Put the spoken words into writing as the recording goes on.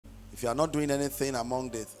If you are not doing anything among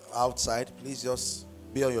the outside, please just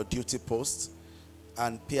be on your duty post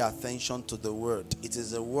and pay attention to the word. It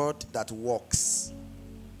is a word that works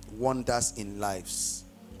wonders in lives.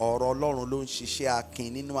 The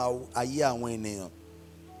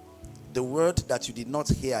word that you did not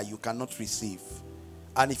hear, you cannot receive.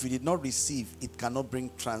 And if you did not receive, it cannot bring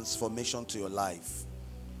transformation to your life.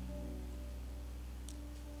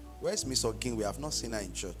 Where's Miss Ogin? We have not seen her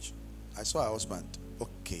in church. I saw her husband.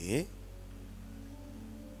 Okay.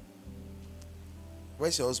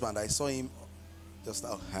 Where's your husband? I saw him just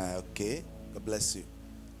now. Okay. God bless you.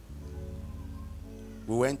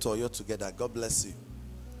 We went to Oyo together. God bless you.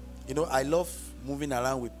 You know, I love moving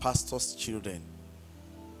around with pastors' children.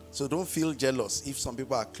 So don't feel jealous if some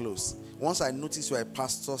people are close. Once I notice you're a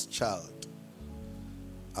pastor's child,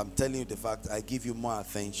 I'm telling you the fact, I give you more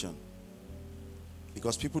attention.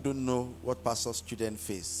 Because people don't know what pastors' children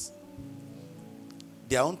face.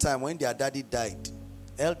 Their own time, when their daddy died,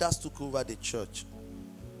 elders took over the church.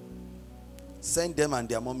 Sent them and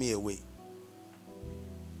their mommy away.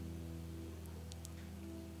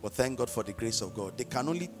 But thank God for the grace of God. They can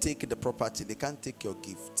only take the property. They can't take your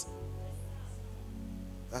gift.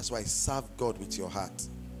 That's why serve God with your heart.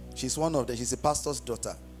 She's one of them. She's a pastor's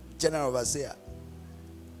daughter, general overseer.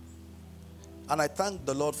 And I thank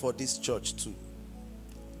the Lord for this church too.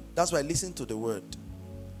 That's why I listen to the word.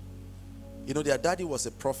 You know, their daddy was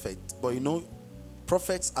a prophet. But you know,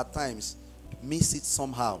 prophets at times miss it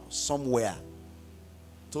somehow, somewhere.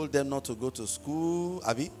 Told them not to go to school.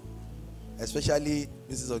 Abi? Especially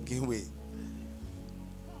Mrs. Oginwe.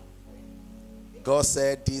 God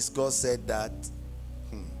said this, God said that.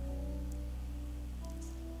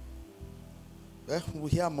 Well, we'll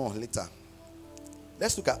hear more later.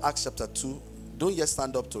 Let's look at Acts chapter 2. Don't yet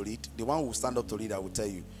stand up to read. The one who will stand up to read, I will tell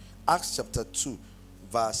you. Acts chapter 2,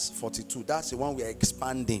 verse 42. That's the one we are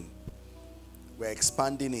expanding. We're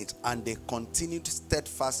expanding it. And they continued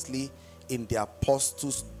steadfastly in the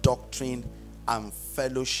apostles' doctrine and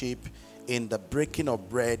fellowship, in the breaking of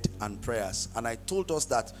bread and prayers. And I told us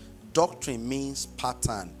that doctrine means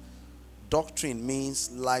pattern. Doctrine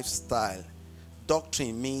means lifestyle.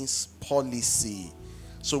 Doctrine means policy.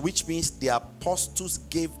 So which means the apostles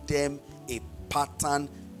gave them a pattern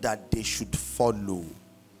that they should follow.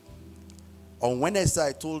 On Wednesday,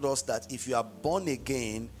 I told us that if you are born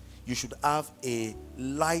again, you should have a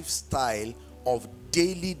lifestyle of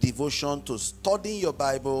daily devotion to studying your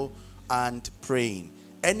Bible and praying.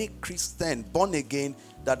 Any Christian born again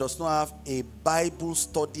that does not have a Bible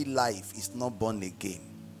study life is not born again.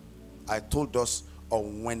 I told us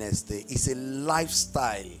on Wednesday, it's a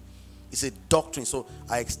lifestyle. It's a doctrine. So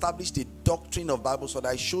I established the doctrine of Bible study.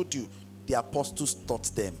 I showed you the apostles taught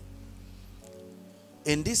them.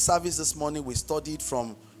 In this service this morning, we studied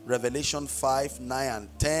from Revelation 5, 9,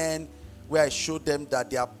 and 10, where I showed them that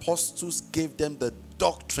the apostles gave them the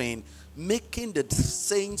doctrine, making the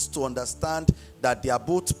saints to understand that they are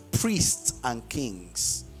both priests and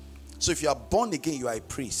kings. So if you are born again, you are a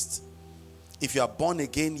priest. If you are born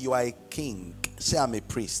again, you are a king. Say, I'm a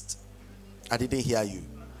priest. I didn't hear you.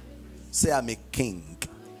 Say, I'm a king.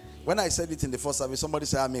 When I said it in the first service, somebody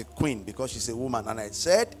said, I'm a queen because she's a woman. And I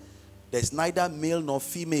said, there's neither male nor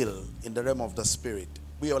female in the realm of the spirit.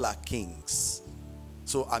 We all are kings.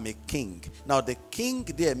 So I'm a king. Now the king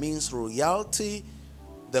there means royalty.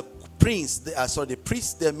 The prince, the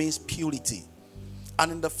priest there means purity.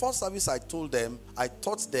 And in the first service I taught them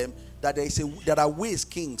that there are ways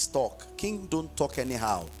kings talk. King don't talk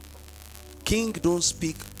anyhow. King don't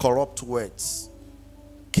speak corrupt words.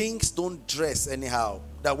 Kings don't dress anyhow.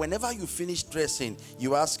 That whenever you finish dressing,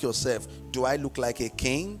 you ask yourself, do I look like a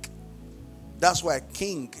king? That's why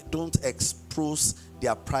king don't expose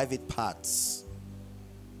their private parts.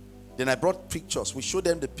 Then I brought pictures. We showed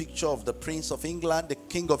them the picture of the Prince of England, the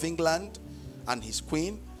King of England and his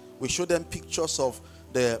queen. We showed them pictures of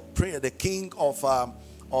the king of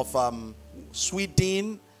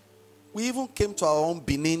Sweden. We even came to our own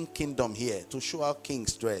Benin kingdom here to show how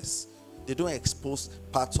kings dress. They don't expose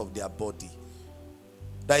parts of their body.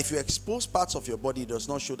 That if you expose parts of your body, it does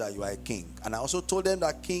not show that you are a king. And I also told them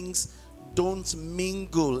that kings don't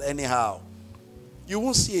mingle anyhow. You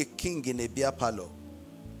won't see a king in a beer parlor.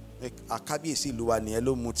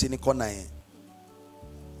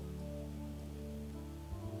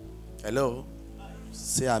 Hello?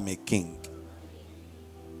 Say, I'm a king.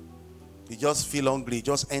 You just feel hungry,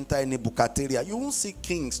 just enter any bukateria. You won't see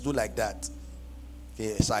kings do like that.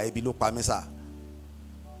 You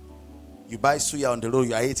buy suya on the road,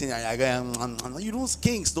 you are eating, you don't,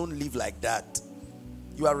 kings don't live like that.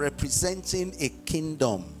 You are representing a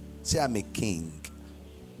kingdom. Say, I'm a king.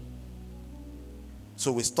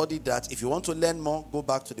 So we studied that. If you want to learn more, go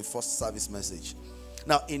back to the first service message.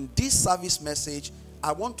 Now, in this service message,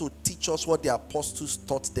 I want to teach us what the apostles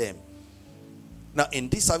taught them. Now, in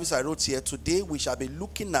this service I wrote here, today we shall be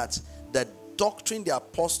looking at the doctrine the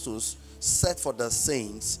apostles set for the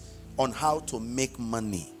saints on how to make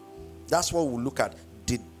money. That's what we'll look at.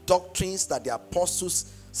 The doctrines that the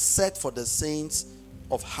apostles set for the saints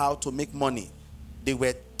of how to make money. They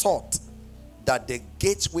were taught that the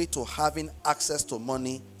gateway to having access to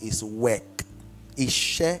money is work.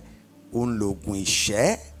 Ishe unlogun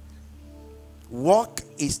ishe. Work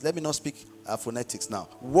is, let me not speak phonetics now.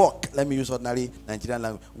 Work, let me use ordinary Nigerian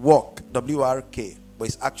language. Work, W-R-K, but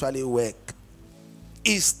it's actually work.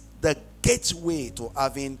 Is the gateway to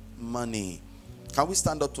having money. Can we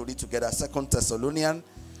stand up to read together? 2 Thessalonians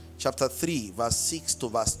chapter 3, verse 6 to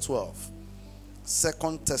verse 12.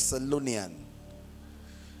 2 Thessalonians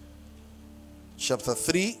chapter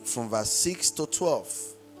 3, from verse 6 to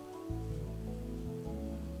 12.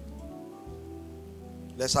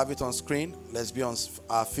 Let's have it on screen. Let's be on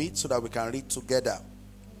our feet so that we can read together.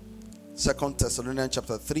 2 Thessalonians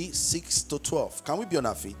chapter 3, 6 to 12. Can we be on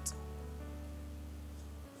our feet?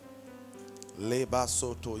 We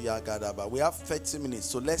have 30 minutes,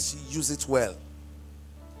 so let's use it well.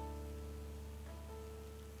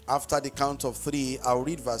 After the count of 3, I'll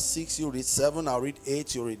read verse 6, you read 7, I'll read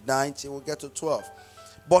 8, you read 9, till we'll get to 12.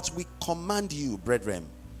 But we command you, brethren,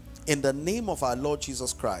 in the name of our Lord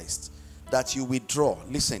Jesus Christ, that you withdraw,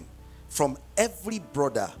 listen, from every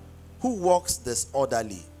brother who walks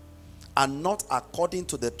disorderly and not according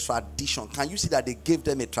to the tradition. Can you see that they gave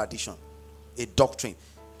them a tradition, a doctrine?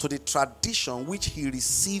 To the tradition which he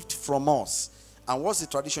received from us. And what's the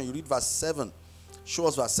tradition? You read verse 7. Show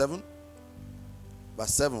us verse 7.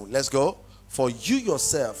 Verse 7. Let's go. For you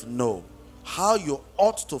yourself know how you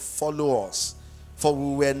ought to follow us, for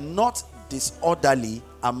we were not disorderly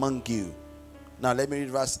among you. Now let me read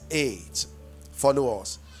verse 8. Follow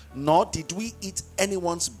us. Nor did we eat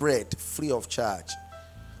anyone's bread free of charge,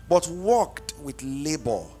 but worked with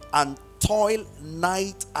labor and toil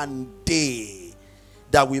night and day,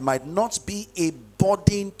 that we might not be a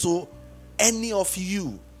burden to any of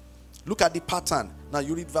you. Look at the pattern. Now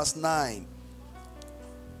you read verse 9.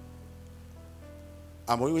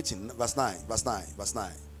 I'm waiting. Verse 9. Verse 9. Verse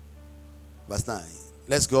 9. Verse 9.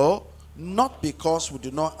 Let's go. Not because we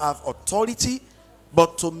do not have authority,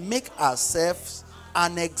 but to make ourselves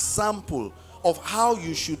an example of how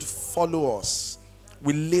you should follow us.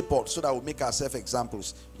 We labored so that we make ourselves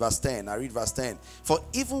examples. Verse 10. I read verse 10. For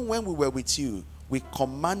even when we were with you, we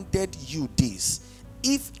commanded you this: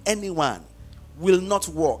 if anyone will not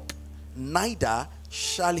work, neither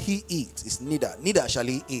shall he eat. It's neither shall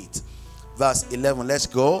he eat. Verse 11, let's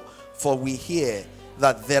go. For we hear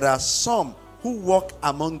that there are some who walk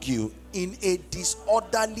among you in a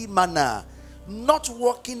disorderly manner, not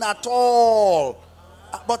working at all,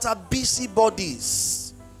 but are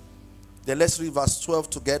busybodies. Then let's read verse 12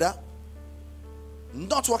 together.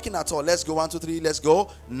 Not working at all. Let's go. 1, 2, 3. Let's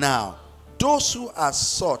go. Now, those who are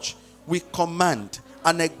such, we command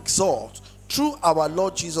and exhort through our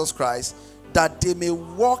Lord Jesus Christ, that they may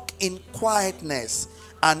walk in quietness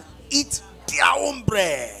and eat their own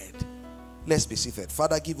bread. Let's be seated.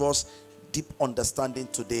 Father, give us deep understanding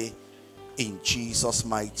today in Jesus'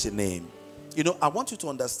 mighty name. You know, I want you to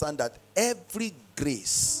understand that every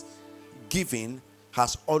grace given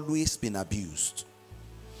has always been abused.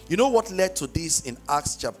 You know what led to this in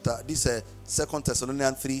Acts chapter, 2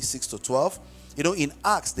 Thessalonians 3, 6 to 12. You know, in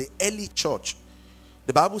Acts, the early church,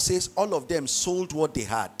 the Bible says all of them sold what they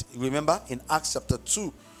had. Remember, in Acts chapter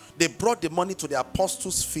 2, they brought the money to the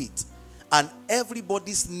apostles' feet, and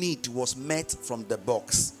everybody's need was met from the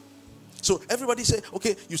box. So everybody said,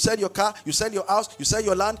 okay, you sell your car, you sell your house, you sell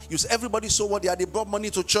your land, everybody sold what they had. They brought money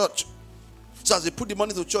to church. So as they put the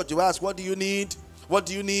money to church, they were asked, what do you need? What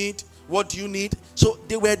do you need? What do you need? So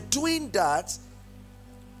they were doing that.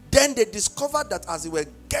 Then they discovered that as they were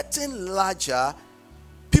getting larger,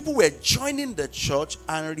 people were joining the church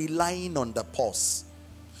and relying on the purse.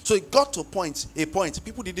 So it got to a point,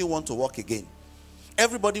 people didn't want to work again.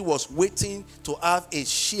 Everybody was waiting to have a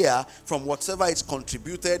share from whatever is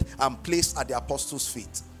contributed and placed at the apostles'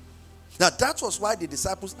 feet. Now that was why the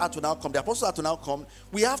disciples had to now come. The apostles had to now come.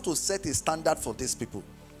 We have to set a standard for these people.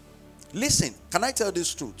 Listen, can I tell you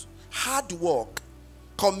this truth? Hard work,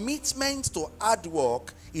 commitment to hard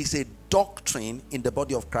work is a doctrine in the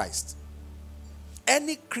body of Christ.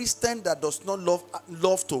 Any Christian that does not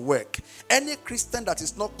love to work, any Christian that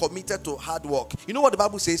is not committed to hard work, you know what the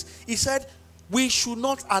Bible says? It said, we should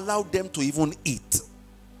not allow them to even eat.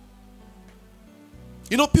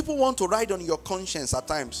 You know, people want to ride on your conscience at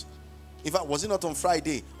times. In fact, was it not on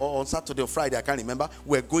Friday or on Saturday or Friday? I can't remember.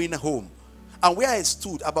 We're going home. And where I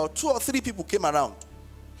stood, about 2 or 3 people came around.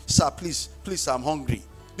 Sir, please, I'm hungry.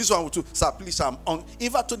 This one will too. Sir, please, I'm hungry.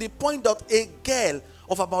 In fact, to the point that a girl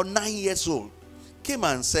of about 9 years old came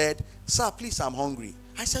and said, sir, please, I'm hungry.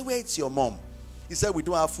 I said, where is your mom? He said, we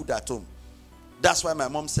don't have food at home. That's why my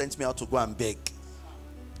mom sent me out to go and beg.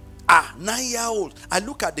 9-year-old. I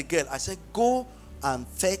look at the girl. I said, go and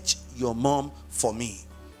fetch your mom for me.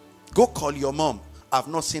 Go call your mom. I've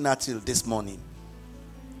not seen her till this morning.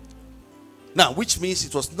 Now, which means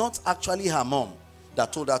it was not actually her mom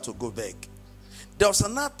that told her to go beg. There was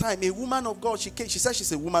another time, a woman of God, she came, she said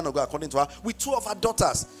she's a woman of God according to her, with 2 of her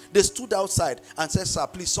daughters. They stood outside and said, sir,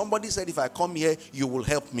 please, somebody said if I come here, you will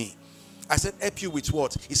help me. I said, help you with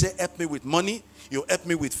what? He said, help me with money. You help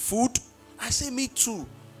me with food. I said, me too.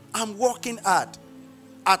 I'm working hard.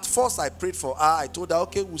 At first, I prayed for her. I told her,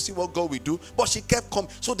 okay, we'll see what God will do. But she kept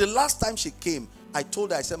coming. So the last time she came, I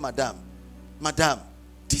told her, I said, madam,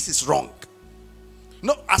 this is wrong.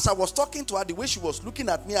 No, as I was talking to her, the way she was looking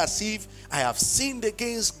at me as if I have sinned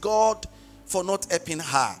against God for not helping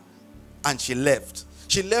her. And she left.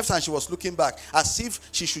 She left and she was looking back as if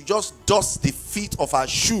she should just dust the feet of her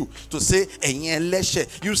shoe to say,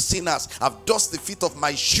 you sinners, I've dusted the feet of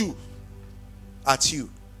my shoe at you.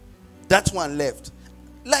 That one left.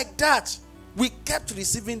 Like that, we kept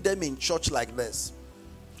receiving them in church like this.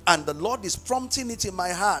 And the Lord is prompting it in my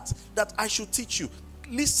heart that I should teach you.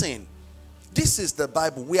 Listen, this is the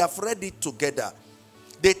Bible. We have read it together.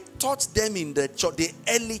 They taught them in the church, the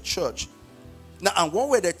early church. Now, and what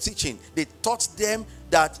were they teaching? They taught them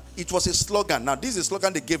that it was a slogan. Now, this is a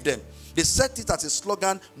slogan they gave them. They set it as a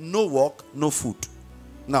slogan, no work, no food.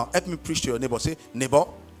 Now, help me preach to your neighbor. Say, neighbor.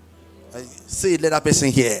 Say it, let that person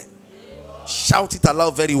hear. Shout it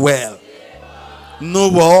aloud very well. No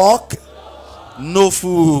work, no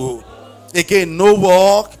food. Again, no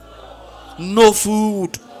work, no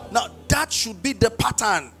food. Now, that should be the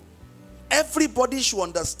pattern. Everybody should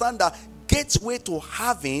understand that gateway to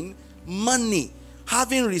having money,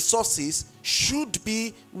 having resources should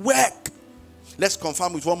be work. Let's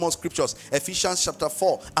confirm with one more scriptures. Ephesians chapter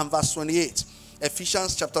 4 and verse 28.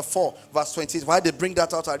 Ephesians chapter 4 verse 28. Why they bring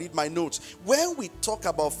that out, I read my notes. When we talk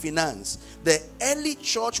about finance, the early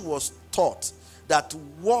church was taught that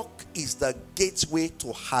work is the gateway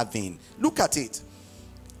to having. Look at it.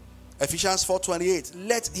 Ephesians 4:28.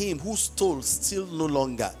 Let him who stole steal no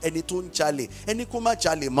longer. Any tun chale, any kuma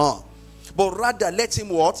chale more. But rather let him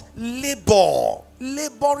what? Labor.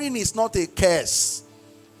 Laboring is not a curse.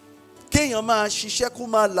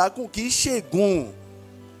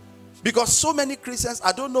 Because so many Christians,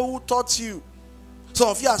 I don't know who taught you. Some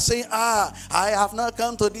of you are saying, I have not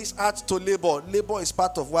come to this earth to labor. Labor is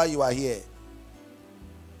part of why you are here.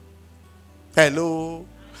 Hello.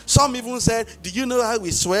 Some even said, do you know how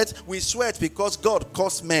we sweat? We sweat because God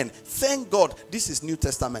caused men. Thank God, this is New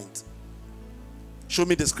Testament. Show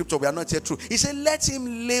me the scripture, we are not yet true. He said, let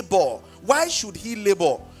him labor. Why should he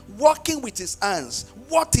labor? Working with his hands.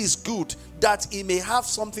 What is good? That he may have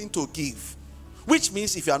something to give. Which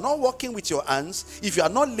means if you are not working with your hands, if you are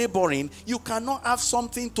not laboring, you cannot have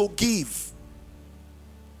something to give.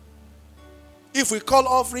 If we call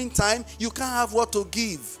offering time, you can't have what to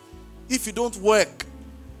give if you don't work.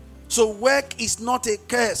 So work is not a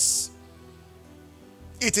curse.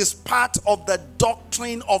 It is part of the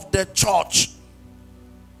doctrine of the church.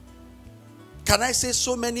 Can I say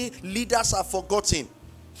so many leaders are forgotten?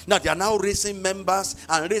 Now they are now raising members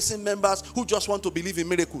who just want to believe in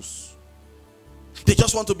miracles. They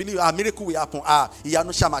just want to believe a miracle will happen.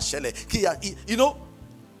 You know,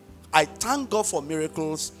 I thank God for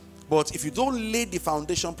miracles, but if you don't lay the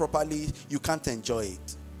foundation properly, you can't enjoy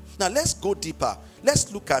it. Now let's go deeper.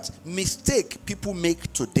 Let's look at mistake people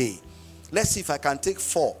make today. Let's see if I can take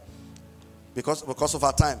 4. Because of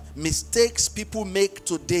our time. Mistakes people make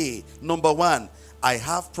today. Number 1, I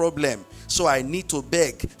have problem, so I need to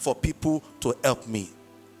beg for people to help me.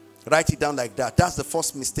 Write it down like that. That's the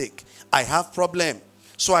first mistake. I have problem,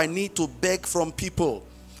 so I need to beg from people.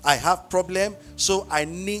 I have problem, so I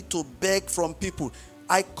need to beg from people.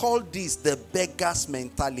 I call this the beggar's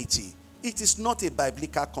mentality. It is not a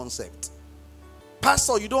biblical concept.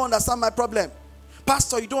 Pastor, you don't understand my problem.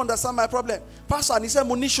 Pastor, you don't understand my problem. Pastor, and he said,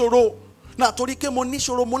 Monishoro. Now,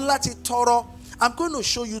 I'm going to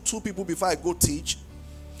show you 2 people before I go teach.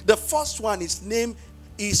 The first one, his name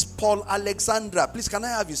is Paul Alexandra. Please, can I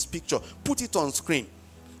have his picture? Put it on screen.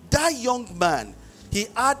 That young man, he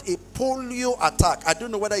had a polio attack. I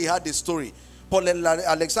don't know whether he had the story. Paul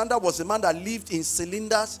Alexander was a man that lived in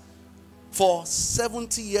cylinders for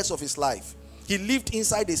 70 years of his life. He lived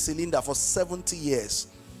inside a cylinder for 70 years.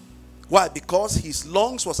 Why? Because his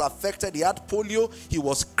lungs was affected. He had polio. He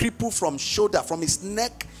was crippled from shoulder, from his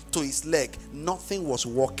neck to his leg. Nothing was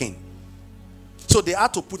working. So they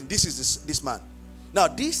had to put, this is this man. Now,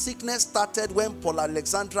 this sickness started when Paul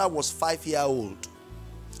Alexandra was 5 years old.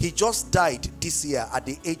 He just died this year at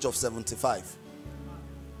the age of 75.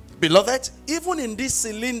 Beloved, even in this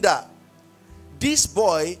cylinder, this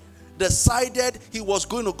boy decided he was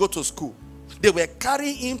going to go to school. They were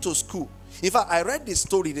carrying him to school. In fact, I read this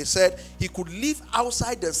story. They said he could live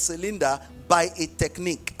outside the cylinder by a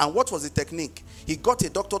technique. And what was the technique? He got a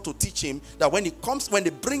doctor to teach him that when they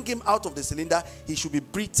bring him out of the cylinder, he should be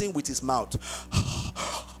breathing with his mouth.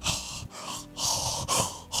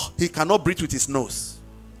 He cannot breathe with his nose.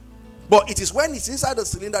 But it is when he's inside the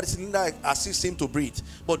cylinder assists him to breathe.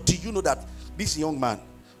 But do you know that this young man,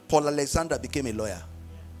 Paul Alexander, became a lawyer?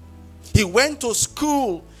 He went to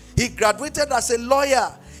school. He graduated as a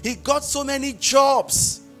lawyer. He got so many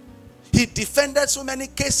jobs. He defended so many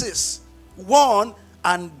cases. Won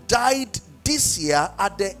and died this year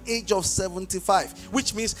at the age of 75.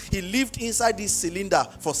 Which means he lived inside this cylinder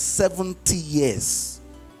for 70 years.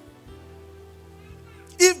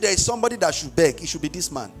 If there is somebody that should beg, it should be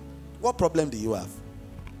this man. What problem do you have?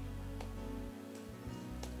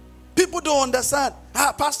 People don't understand.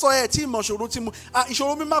 Pastor,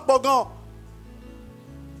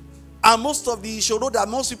 and most of the issue that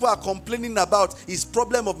most people are complaining about is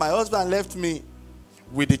problem of my husband left me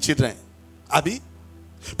with the children. Abi?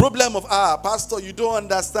 Problem of, pastor, you don't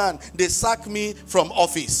understand. They sack me from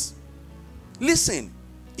office. Listen,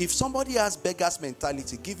 if somebody has beggar's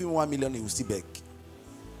mentality, give him 1 million, he will still beg.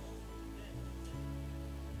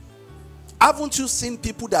 Haven't you seen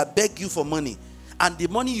people that beg you for money, and the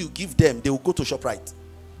money you give them, they will go to ShopRite?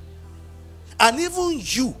 And even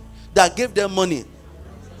you that gave them money,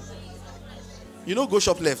 you know, go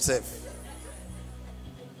shop left, safe.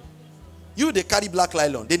 You, they carry black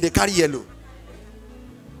nylon, then they carry yellow.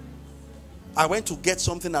 I went to get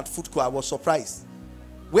something at Food Court. I was surprised.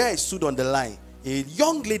 Where I stood on the line, a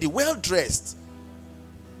young lady, well dressed,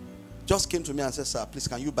 just came to me and said, sir, please,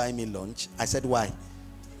 can you buy me lunch? I said, why?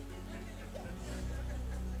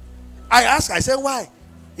 I asked, I said, why?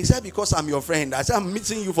 He said, because I'm your friend. I said, I'm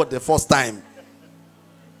meeting you for the first time.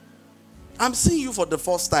 I'm seeing you for the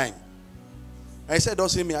first time. I said, don't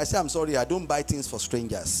see me. I said, I'm sorry, I don't buy things for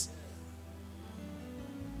strangers.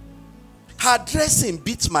 Her dressing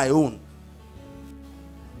beats my own.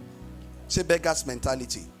 Say beggar's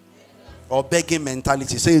mentality. Or begging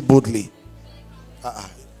mentality. Say it boldly.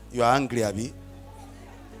 You are angry, Abi.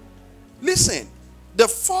 Listen, the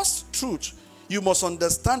first truth you must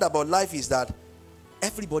understand about life is that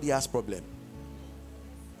everybody has problem.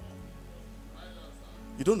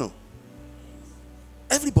 You don't know.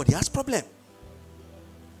 Everybody has problem.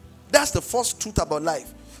 That's the first truth about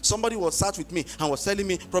life. Somebody was sat with me and was telling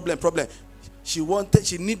me, problem.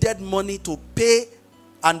 She needed money to pay,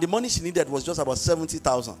 and the money she needed was just about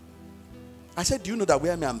 70,000. I said, do you know that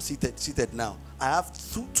where I'm seated now? I have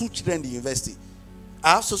two children in the university.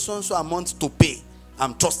 I have so amount to pay.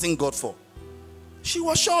 I'm trusting God for. She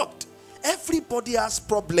was shocked. Everybody has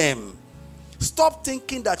problem. Stop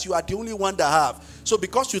thinking that you are the only one that have. So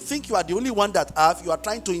because you think you are the only one that have, you are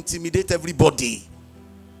trying to intimidate everybody.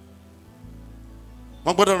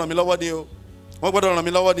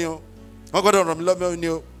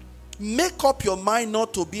 Make up your mind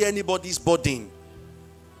not to be anybody's burden.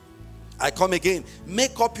 I come again.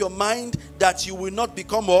 Make up your mind that you will not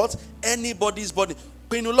become what? Anybody's burden.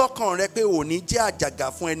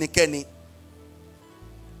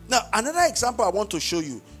 Now, another example I want to show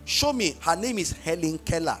you. Show me. Her name is Helen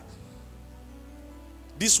Keller.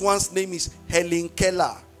 This one's name is Helen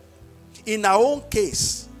Keller. In her own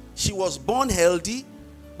case, she was born healthy,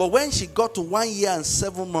 but when she got to 1 year and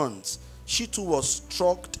 7 months, she too was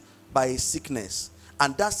struck by a sickness.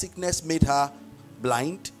 And that sickness made her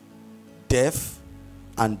blind, deaf,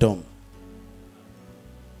 and dumb.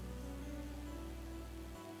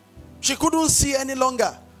 She couldn't see any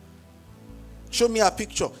longer. Show me a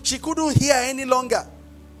picture. She couldn't hear any longer.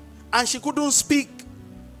 And she couldn't speak.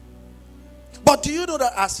 But do you know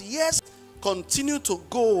that as years continued to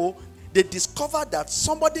go, they discovered that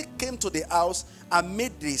somebody came to the house and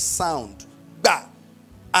made the sound. Bah!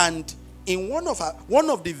 And in one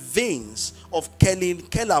of the veins of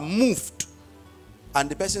Keller moved. And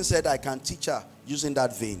the person said, I can teach her using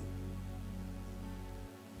that vein.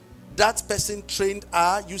 That person trained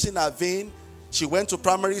her using her vein. She went to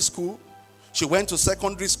primary school. She went to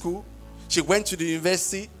secondary school. She went to the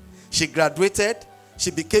university. She graduated.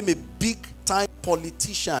 She became a big-time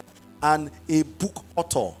politician and a book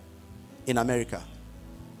author in America.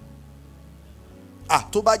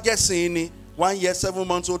 Toba Jesini, 1 year, 7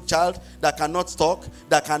 months old child that cannot talk,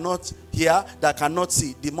 that cannot hear, that cannot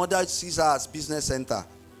see. The mother sees her as business center.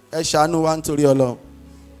 Eshanu want to real.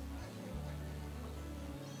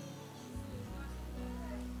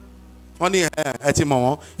 Only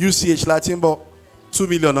etimo UCH Latimbo 2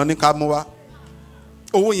 million on Kamuwa.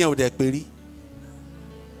 Oh, yeah, with peri.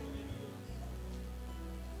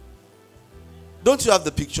 Don't you have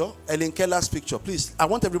the picture? Ellen Keller's picture. Please, I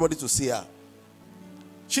want everybody to see her.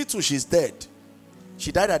 She too, she's dead.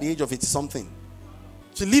 She died at the age of 80 something.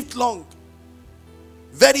 She lived long.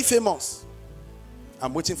 Very famous.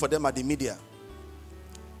 I'm waiting for them at the media.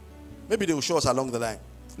 Maybe they will show us along the line.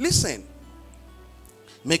 Listen.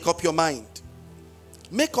 Make up your mind.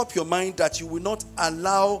 Make up your mind that you will not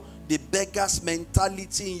allow the beggar's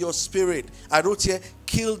mentality in your spirit. I wrote here,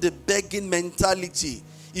 kill the begging mentality.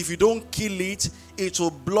 If you don't kill it, it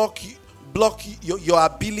will block your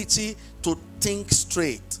ability to think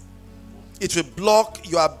straight. It will block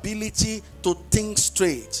your ability to think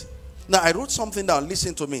straight. Now, I wrote something down.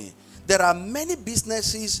 Listen to me. There are many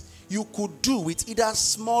businesses you could do with either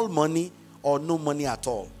small money or no money at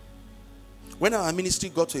all. When our ministry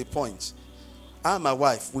got to a point, I and my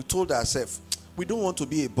wife, we told ourselves, we don't want to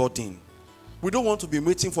be a burden. We don't want to be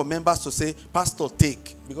waiting for members to say, Pastor,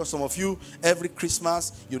 take. Because some of you, every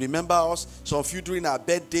Christmas, you remember us. Some of you during our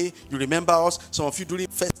birthday, you remember us. Some of you during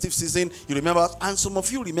festive season, you remember us. And some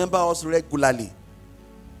of you remember us regularly.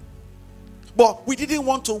 But we didn't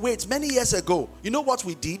want to wait. Many years ago, you know what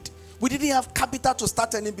we did? We didn't have capital to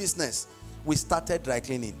start any business. We started dry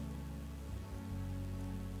cleaning.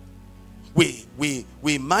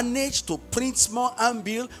 We managed to print small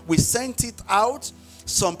handbill. We sent it out.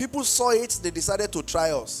 Some people saw it. They decided to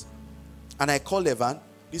try us. And I called Evan.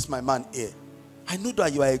 This is my man here. I know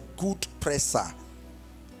that you are a good presser.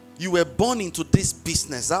 You were born into this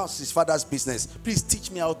business. That was his father's business. Please teach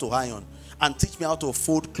me how to iron. And teach me how to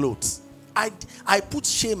fold clothes. I put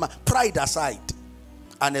shame, pride aside.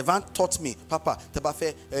 And Evan taught me, Papa,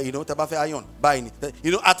 tabafe iron, buy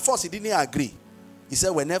it. At first he didn't agree. He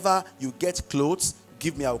said, whenever you get clothes,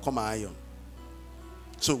 give me, I will come and iron.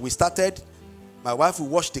 So we started. My wife will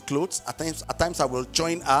wash the clothes. At times I will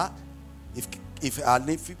join her. If her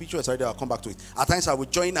picture is already, I'll come back to it. At times I will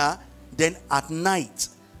join her. Then at night,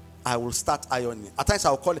 I will start ironing. At times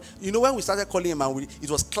I will call him. When we started calling him, and it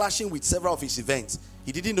was clashing with several of his events.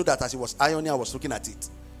 He didn't know that as he was ironing, I was looking at it.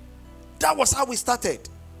 That was how we started.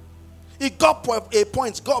 It got a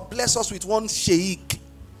point. God bless us with one sheikh,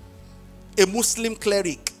 a Muslim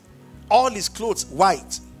cleric. All his clothes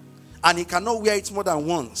white. And he cannot wear it more than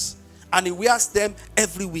once. And he wears them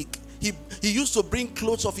every week. He used to bring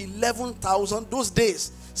clothes of 11,000 those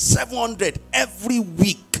days, 700 every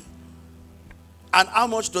week. And how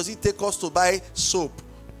much does it take us to buy soap?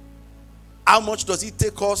 How much does it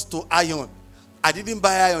take us to iron? I didn't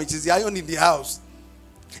buy iron. It is the iron in the house.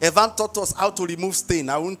 Evan taught us how to remove stain.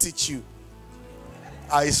 I won't teach you.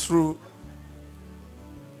 It's true.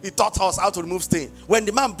 He taught us how to remove stain. When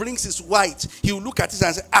the man brings his white, he will look at it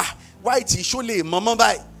and say, white, he surely, mama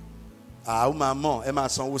buy. Emma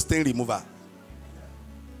son will stain remover.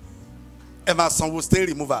 Emma son will stain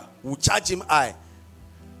remover. We'll charge him high.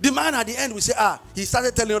 The man at the end will say, he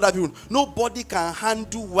started telling other people, nobody can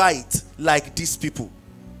handle white like these people.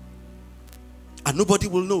 And nobody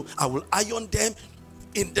will know. I will iron them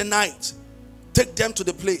in the night. Take them to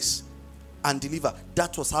the place and deliver.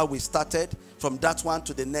 That was how we started. From that one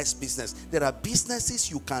to the next business. There are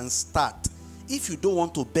businesses you can start if you don't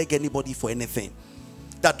want to beg anybody for anything.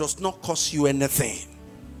 That does not cost you anything.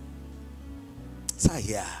 So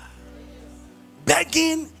yeah.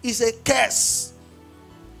 Begging is a curse.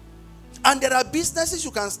 And there are businesses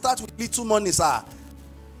you can start with little money, sir.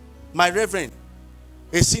 My reverend,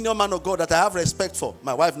 a senior man of God that I have respect for.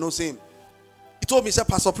 My wife knows him. He told me, he said,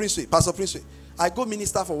 Pastor Princewill, I go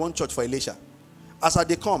minister for one church for Elisha. As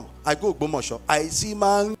they come, I go gopemhq. I see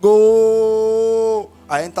mango.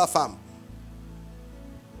 I enter farm.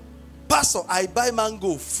 Pastor, I buy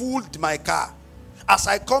mango, fooled my car. As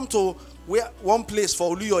I come to one place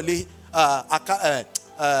for Oluyole,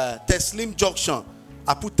 Teslim Junction,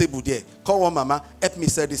 I put table there. Call one mama, help me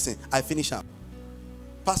sell this thing. I finish them.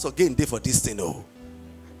 Pastor, gain day for this thing, oh.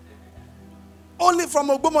 Only from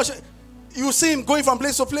gopemhq. You see him going from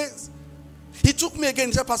place to place. He took me again.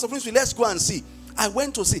 He said, Pastor Princewill, let's go and see. I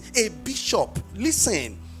went to see a bishop.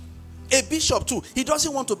 Listen, a bishop too. He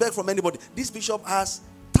doesn't want to beg from anybody. This bishop has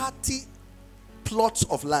 30 plots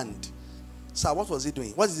of land. Sir, what was he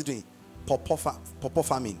doing? What is he doing? Pawpaw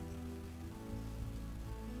farming.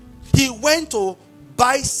 He went to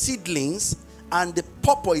buy seedlings, and the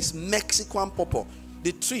pawpaw is Mexican pawpaw.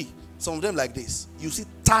 The tree Some of them like this. You see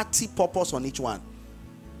 30 purpose on each one.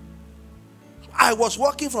 I was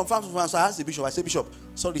walking from farm to farm, so I asked the bishop, I said, Bishop,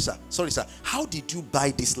 sorry sir, how did you buy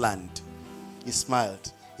this land? He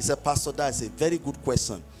smiled. He said, Pastor, that's a very good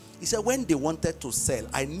question. He said, when they wanted to sell,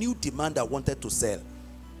 I knew the man that wanted to sell.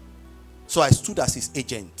 So I stood as his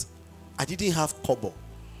agent. I didn't have kobo.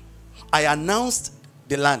 I announced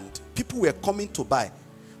the land. People were coming to buy.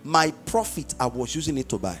 My profit, I was using it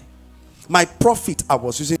to buy. My profit, I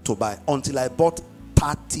was using it to buy until I bought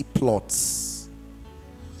 30 plots.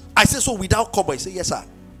 I said, so without kobo? He said, yes, sir.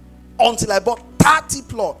 Until I bought 30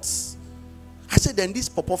 plots. I said, then this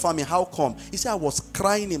pawpaw farming, how come? He said, I was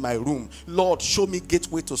crying in my room. Lord, show me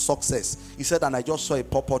gateway to success. He said, and I just saw a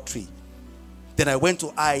pawpaw tree. Then I went to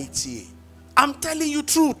IITA. I'm telling you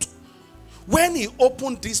truth. When he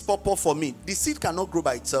opened this pawpaw for me, the seed cannot grow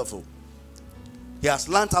by itself. Oh. He has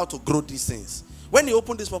learned how to grow these things. When he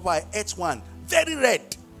opened this pawpaw, I ate one. Very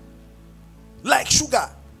red. Like sugar.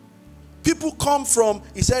 People come from,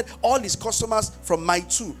 he said, all his customers from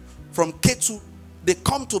Maitu, from Ketu, they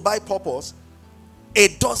come to buy pawpaws. A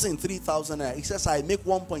dozen, 3,000 naira. He says, I make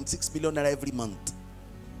 1.6 billion naira every month.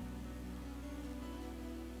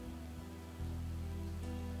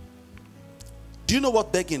 Do you know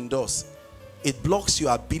what begging does? It blocks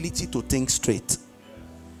your ability to think straight.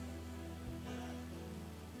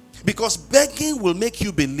 Because begging will make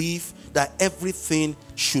you believe that everything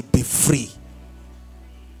should be free.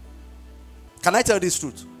 Can I tell you this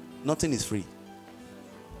truth? Nothing is free.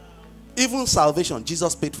 Even salvation,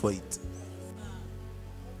 Jesus paid for it.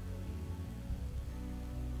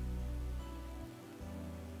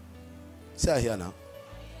 See here now.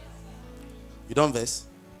 You don't verse.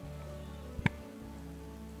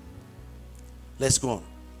 Let's go on.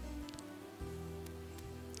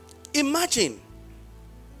 Imagine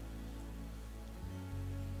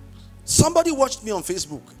somebody watched me on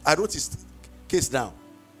Facebook. I wrote his case down.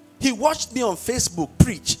 He watched me on Facebook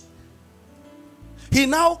preach. He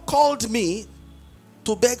now called me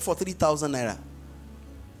to beg for 3,000 naira.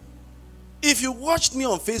 If you watched me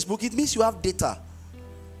on Facebook, it means you have data.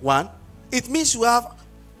 One, it means you have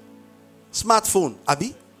smartphone,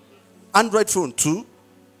 Abi, Android phone. Two,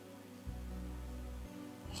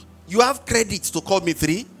 you have credit to call me.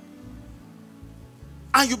 Three,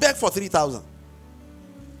 and you beg for 3,000.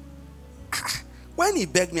 When he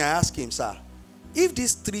begged me, I asked him, sir, if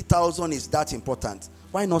this 3,000 is that important,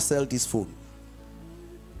 why not sell this phone?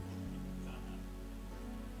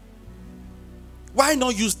 Why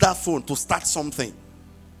not use that phone to start something?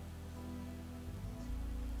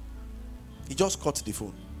 He just cut the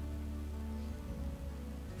phone.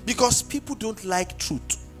 Because people don't like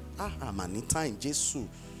truth. Man, in time, Jesus.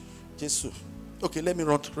 Okay, let me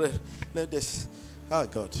run through. Let this. Oh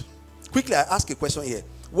God. Quickly, I ask a question here.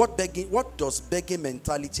 What does begging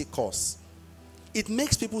mentality cause? It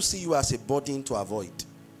makes people see you as a burden to avoid.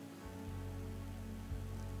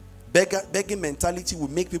 Begging mentality will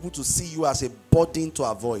make people to see you as a burden to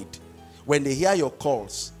avoid. When they hear your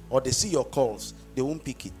calls or they see your calls, they won't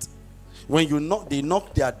pick it. When they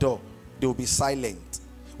knock their door, they will be silent.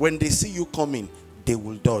 When they see you coming, they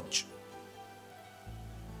will dodge.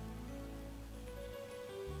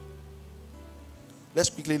 Let's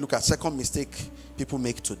quickly look at second mistake people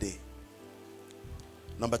make today.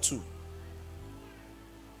 Number 2.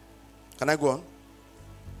 Can I go on?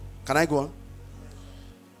 Can I go on?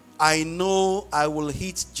 I know I will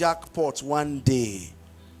hit jackpot one day,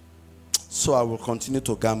 so I will continue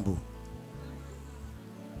to gamble.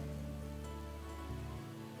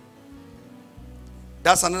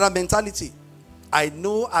 That's another mentality. I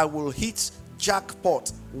know I will hit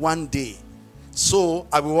jackpot one day, so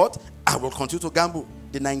I will what? I will continue to gamble.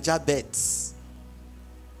 The Ninja bets.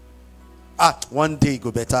 One day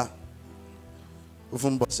go better.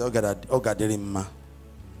 One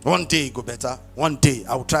day go better. One day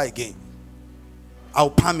I will try again. I'll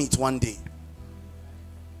palm it one day.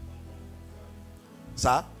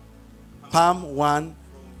 Sir? Palm one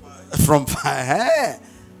from 5.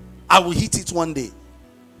 I will hit it one day.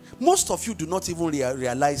 Most of you do not even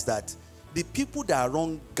realize that the people that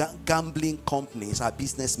run gambling companies are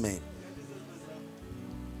businessmen.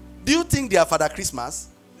 Do you think they are Father Christmas?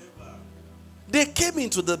 They came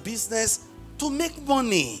into the business to make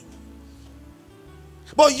money.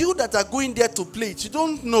 But you that are going there to play it, you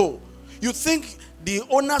don't know. You think the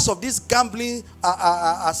owners of this gambling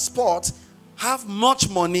sport have much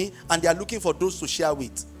money and they are looking for those to share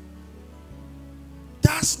with.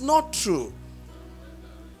 That's not true.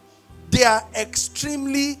 They are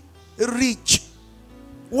extremely rich.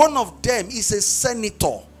 One of them is a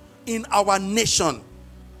senator in our nation.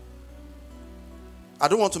 I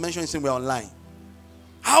don't want to mention his name, we're online.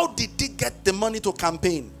 How did he get the money to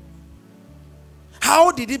campaign?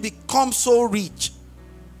 How did he become so rich?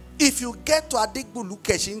 If you get to Adigbu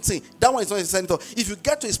Lukeshintin, that one is not a senator. If you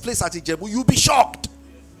get to his place at Ijebu, you'll be shocked.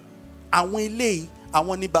 And when he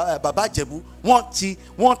àwọn ní bàbá Ìjẹ̀bú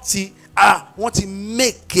wọ́n ti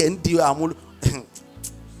make ndi amul.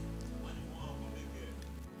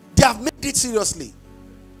 They have made it seriously.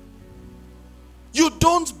 You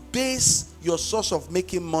don't base your source of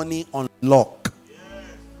making money on luck.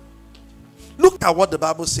 Look at what the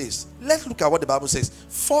Bible says. Let's look at what the Bible says.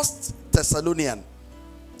 1 Thessalonians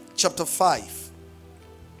chapter 5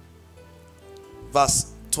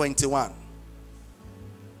 verse 21.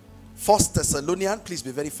 1 Thessalonians, please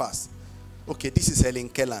be very fast. Okay, this is Helen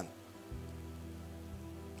Keller.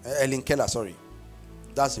 Helen Keller, sorry.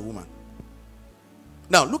 That's a woman.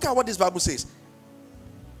 Now, look at what this Bible says.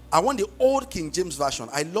 I want the old King James Version.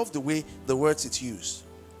 I love the way the words it's used.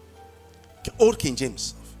 Old King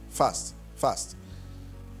James. Fast.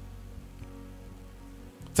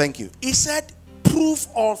 Thank you. He said, prove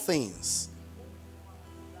all things.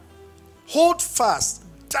 Hold fast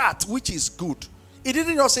that which is good. He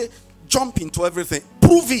didn't just say, jump into everything.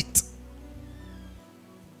 Prove it.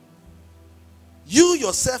 You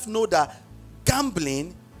yourself know that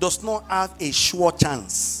gambling does not have a sure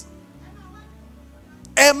chance.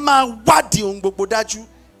 Emma Wadi Ungbodaju.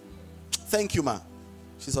 Thank you, ma.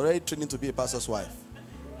 She's already training to be a pastor's wife.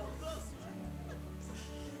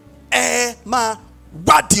 Emma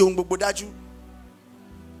Wadi Ungbodaju.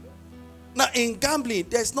 Now, in gambling,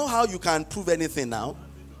 there's no how you can prove anything now.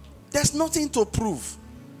 There's nothing to prove.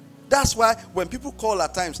 That's why when people call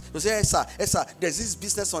at times, they say, hey sir, there's this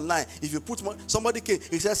business online. If you put money, somebody came,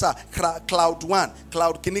 he says, sir, cloud one,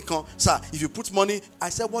 cloud kinikon, sir, if you put money, I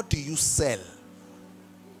said, what do you sell?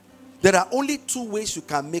 There are only two ways you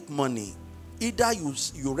can make money. Either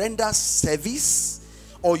you render service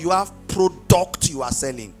or you have product you are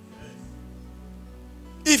selling.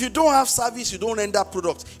 If you don't have service, you don't render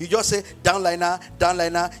product. You just say,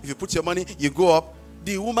 downliner. If you put your money, you go up.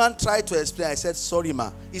 The woman tried to explain. I said, sorry,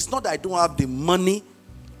 ma. It's not that I don't have the money,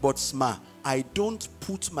 but, ma, I don't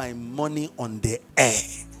put my money on the air.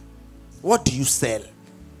 What do you sell?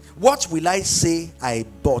 What will I say I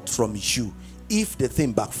bought from you if the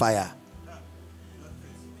thing backfire?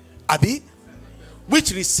 Abi,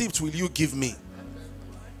 which receipt will you give me?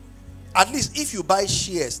 At least if you buy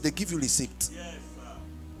shares, they give you receipt.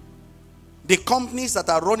 The companies that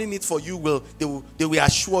are running it for you they will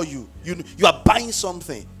assure you are buying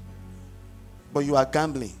something, but you are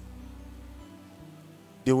gambling.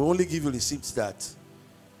 They will only give you receipts that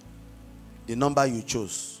the number you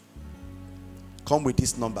chose come with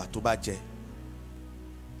this number to budget.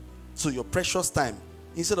 So your precious time,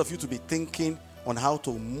 instead of you to be thinking on how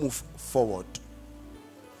to move forward,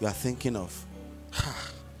 you are thinking of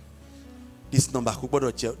this number.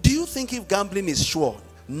 Do you think if gambling is sure,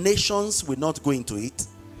 nations will not go into it?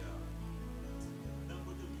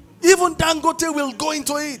 Even Dangote will go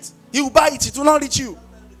into it. He will buy it. It will not reach you.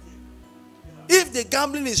 If the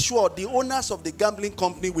gambling is sure, the owners of the gambling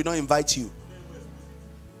company will not invite you.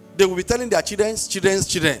 They will be telling their children.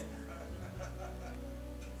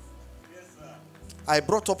 I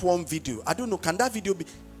brought up one video. I don't know, can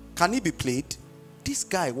it be played? This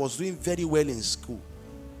guy was doing very well in school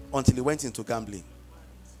until he went into gambling.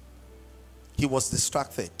 He was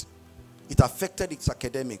distracted. It affected his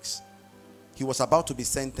academics. He was about to be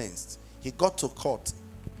sentenced. He got to court.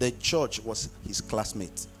 The judge was his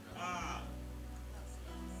classmate.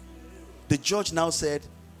 The judge now said,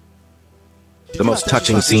 the most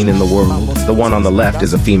touching scene in the world, the one on the left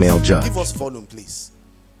is a female judge. Give us volume, please.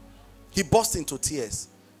 He burst into tears.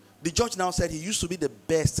 The judge now said he used to be the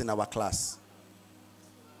best in our class.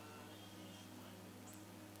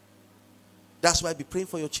 That's why be praying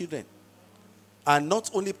for your children. And not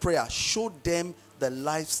only prayer, show them the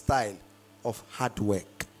lifestyle of hard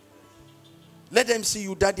work. Let them see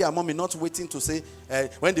you, daddy and mommy, not waiting to say,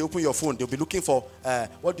 when they open your phone, they'll be looking for,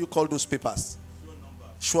 what do you call those papers?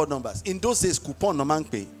 Sure numbers. In those days, coupon no man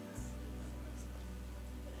pay.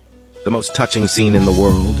 The most touching scene in the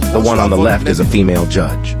world, the one on the left is a female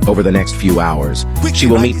judge. Over the next few hours, she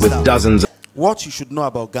will meet with dozens of... What you should know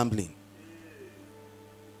about gambling.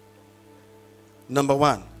 Number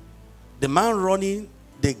one, the man running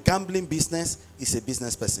the gambling business is a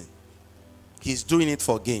business person. He's doing it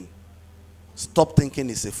for gain. Stop thinking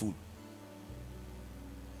he's a fool.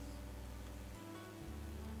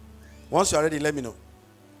 Once you're ready, let me know.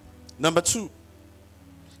 Number two,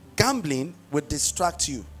 gambling will distract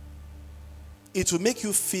you. It will make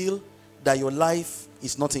you feel that your life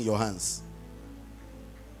is not in your hands.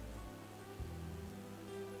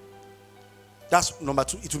 That's number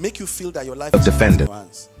 2. It will make you feel that your life is defendant. not in your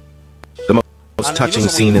hands. The most touching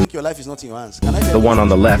scene in your life is not in your hands. the one on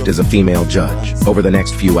the left is a female judge. Over the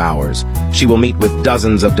next few hours, she will meet with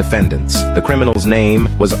dozens of defendants. The criminal's name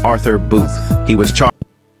was Arthur Booth. He was charged.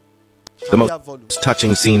 The most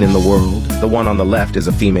touching scene in the world, the one on the left is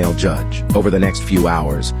a female judge. Over the next few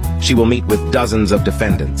hours, she will meet with dozens of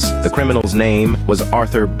defendants. The criminal's name was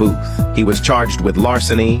Arthur Booth. He was charged with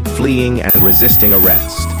larceny, fleeing, and resisting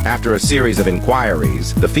arrest. After a series of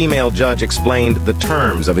inquiries, the female judge explained the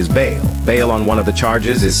terms of his bail. Bail on one of the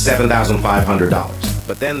charges is $7,500.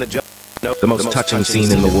 But then the judge... The most touching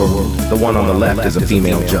scene in the world, the one on the left is a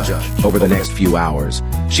female judge. Over the next few hours,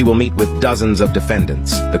 she will meet with dozens of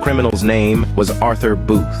defendants. The criminal's name was Arthur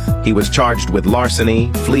Booth. He was charged with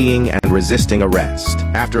larceny, fleeing, and resisting arrest.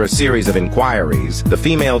 After a series of inquiries, the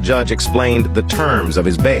female judge explained the terms of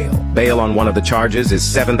his bail. Bail on one of the charges is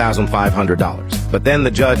 $7,500. But then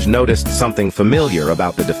the judge noticed something familiar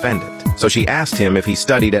about the defendant. So she asked him if he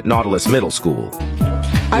studied at Nautilus Middle School.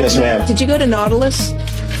 Yes, ma'am. Did you go to Nautilus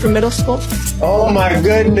for middle school? Oh my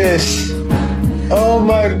goodness. Oh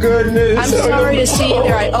my goodness. I'm sorry to see you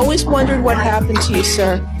there. I always wondered what happened to you,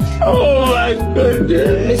 sir. Oh my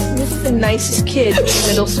goodness. This is the nicest kid in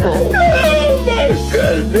middle school. Oh my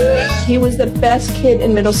goodness. He was the best kid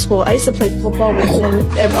in middle school. I used to play football with him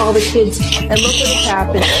and all the kids, and look what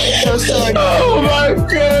happened. So sorry. Oh my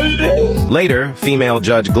goodness. Later, female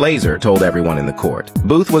Judge Glazer told everyone in the court,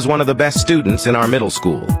 Booth was one of the best students in our middle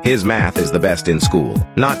school. His math is the best in school,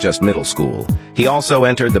 not just middle school. He also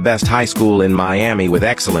entered the best high school in Miami with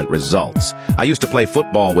excellent results. I used to play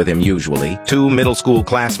football with him usually. 2 middle school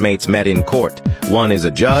classmates met in court. One is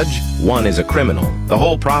a judge, one is a criminal. The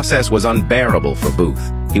whole process was unbearable for Booth.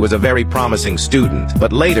 He was a very promising student,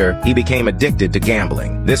 but later he became addicted to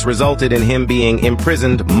gambling. This resulted in him being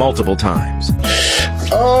imprisoned multiple times.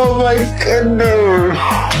 Oh my goodness.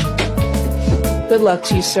 Good luck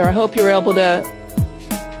to you, sir. I hope you're able to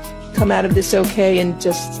come out of this okay and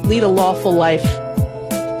just lead a lawful life.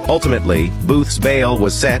 Ultimately, Booth's bail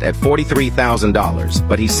was set at $43,000,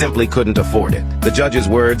 but he simply couldn't afford it. The judge's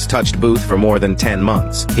words touched Booth for more than 10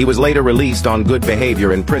 months. He was later released on good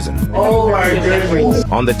behavior in prison. Oh my goodness.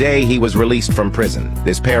 On the day he was released from prison,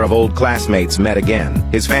 this pair of old classmates met again.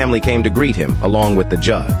 His family came to greet him, along with the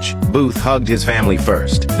judge. Booth hugged his family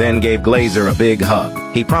first, then gave Glazer a big hug.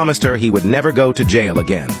 He promised her he would never go to jail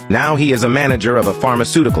again. Now he is a manager of a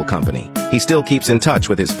pharmaceutical company. He still keeps in touch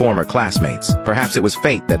with his former classmates. Perhaps it was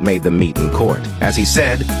fate that made them meet in court. As he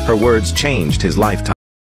said, her words changed his lifetime.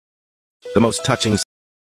 The most touching...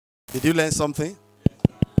 Did you learn something?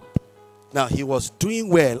 Now, he was doing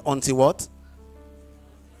well until what?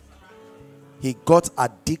 He got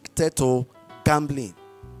addicted to gambling.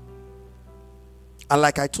 And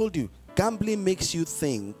like I told you, gambling makes you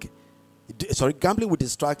think... Sorry, gambling will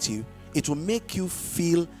distract you. It will make you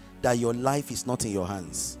feel that your life is not in your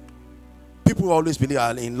hands. People always believe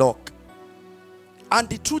are in luck. And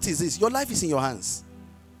the truth is this, your life is in your hands.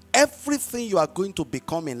 Everything you are going to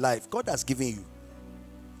become in life, God has given you.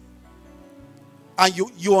 And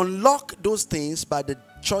you unlock those things by the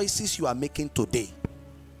choices you are making today.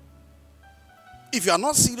 If you are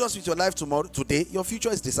not serious with your life today, your future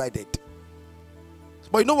is decided.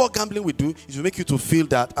 But you know what gambling will do? It will make you to feel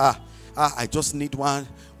that, I just need one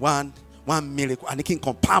miracle. And it can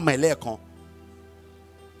compound my leg.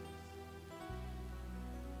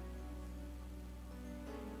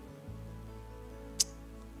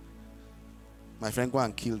 My friend, go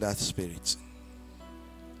and kill that spirit.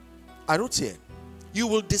 I wrote here, you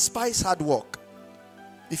will despise hard work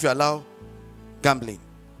if you allow gambling.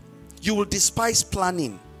 You will despise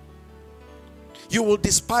planning. You will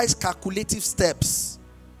despise calculative steps.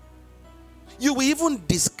 You will even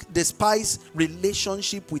despise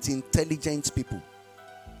relationship with intelligent people.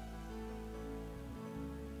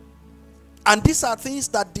 And these are things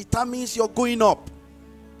that determines your going up.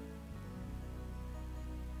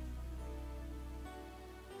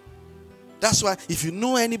 That's why if you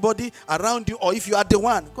know anybody around you, or if you are the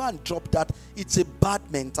one, go and drop that. It's a bad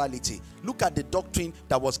mentality. Look at the doctrine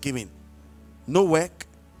that was given. No work,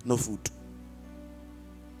 no food.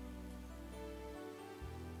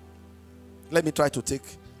 Let me try to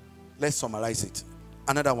let's summarize it.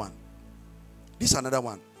 Another one. This is another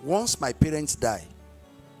one. Once my parents die,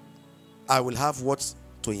 I will have what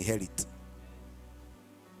to inherit.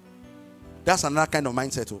 That's another kind of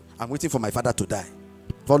mindset. I'm waiting for my father to die.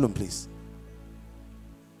 Volume, please.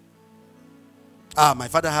 My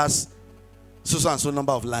father has so and so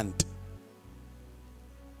number of land.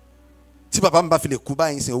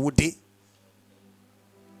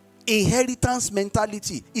 Inheritance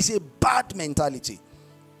mentality is a bad mentality.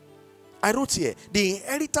 I wrote here, the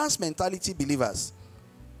inheritance mentality believers.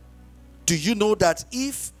 Do you know that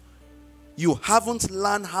if you haven't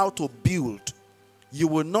learned how to build, you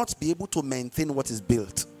will not be able to maintain what is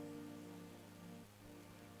built?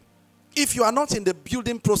 If you are not in the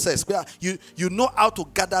building process where you know how to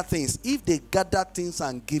gather things, if they gather things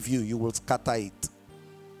and give you, you will scatter it.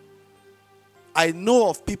 I know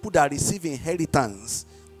of people that receive inheritance.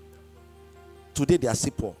 Today they are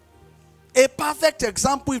still poor. A perfect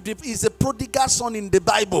example is the prodigal son in the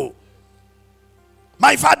Bible.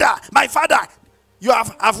 My father,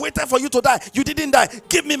 I've waited for you to die. You didn't die.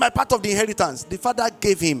 Give me my part of the inheritance. The father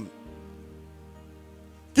gave him.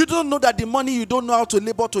 You don't know that the money you don't know how to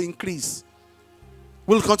labor to increase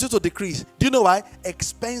will continue to decrease. Do you know why?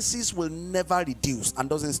 Expenses will never reduce and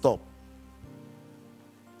doesn't stop.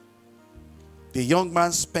 The young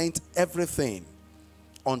man spent everything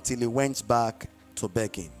until he went back to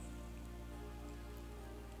begging.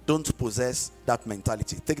 Don't possess that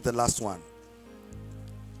mentality. Take the last one.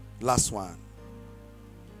 Last one.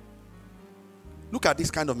 Look at this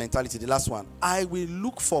kind of mentality. The last one. I will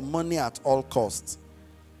look for money at all costs,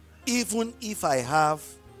 even if I have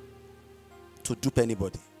to dupe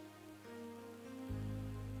anybody.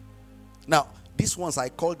 Now, these ones, I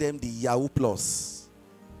call them the Yahoo Plus.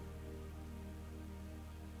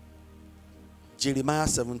 Jeremiah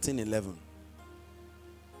 17:11.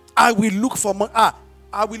 I will look for money.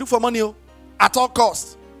 I will look for money at all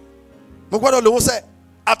costs.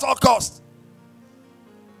 At all costs.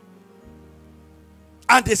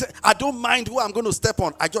 And they say, I don't mind who I'm going to step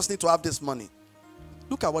on. I just need to have this money.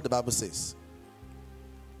 Look at what the Bible says.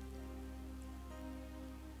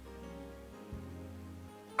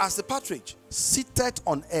 As the partridge sitteth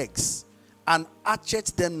on eggs and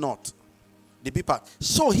hatcheth them not, the B part,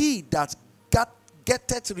 so he that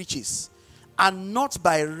getteth riches, and not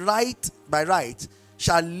by right,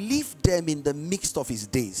 shall leave them in the midst of his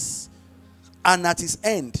days, and at his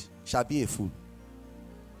end shall be a fool.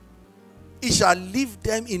 He shall leave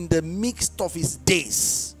them in the midst of his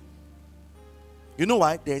days. You know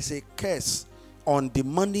why? There is a curse on the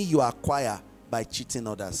money you acquire by cheating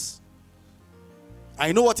others.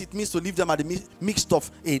 I know what it means to leave them at the midst of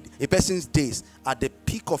a person's days, at the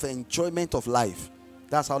peak of enjoyment of life.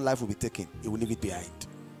 That's how life will be taken. He will leave it behind.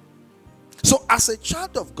 So as a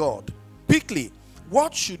child of God, quickly,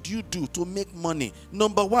 what should you do to make money?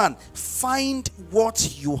 Number one, find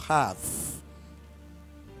what you have.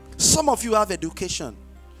 Some of you have education.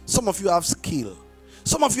 Some of you have skill.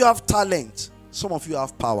 Some of you have talent. Some of you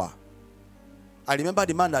have power. I remember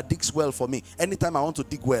the man that digs well for me. Anytime I want to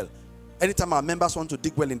dig well, anytime our members want to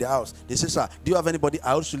dig well in the house, they say, sir, do you have anybody?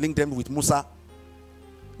 I also link them with Musa.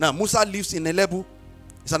 Now, Musa lives in Elebu.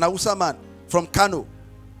 He's an Hausa man from Kano.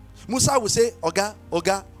 Musa will say, Oga,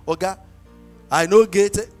 I don't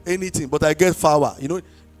get anything, but I get power. You know,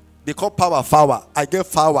 they call power. I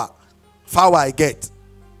get power. Power I get.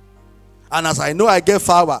 And as I know I get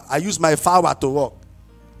power, I use my power to work.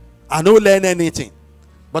 I don't learn anything,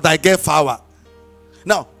 but I get power.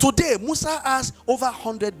 Now, today, Musa has over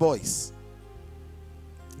 100 boys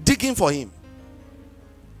digging for him.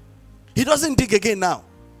 He doesn't dig again now.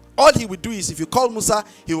 All he will do is, if you call Musa,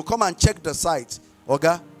 he will come and check the site.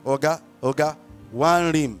 Oga,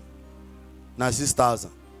 one rim, now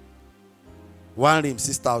 6,000. One rim,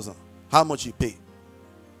 6,000. How much you pay?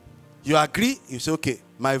 You agree? You say, okay,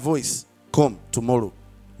 my voice, come tomorrow,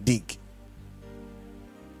 dig.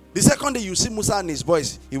 The second day you see Musa and his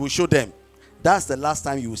boys, he will show them. That's the last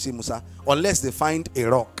time you will see Musa, unless they find a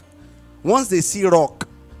rock. Once they see rock,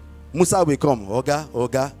 Musa will come.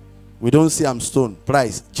 Oga, we don't see am stone.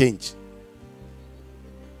 Price, change.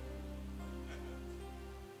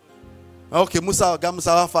 Okay, Musa,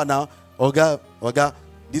 how far now? Oga,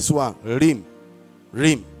 this one,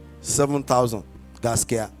 rim, 7,000. Gas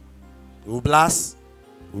care. We will blast,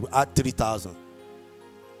 we will add 3,000.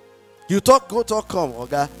 You talk, go talk, come,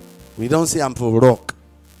 Oga. We don't see am for rock.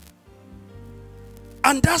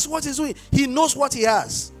 And that's what he's doing. He knows what he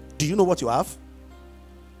has. Do you know what you have?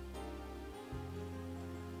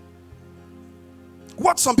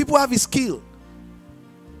 What some people have is skill.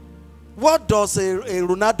 What does a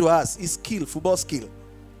Ronaldo has? Is skill, football skill.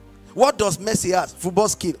 What does Messi has? Football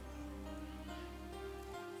skill.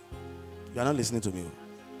 You are not listening to me.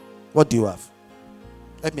 What do you have?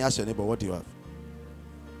 Let me ask your neighbor, what do you have?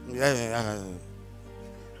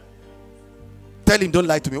 Tell him, don't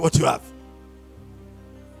lie to me. What do you have?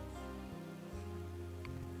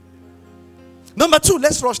 Number two,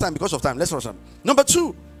 let's rush time because of time. Let's rush time. Number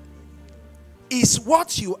two, is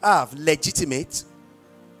what you have legitimate?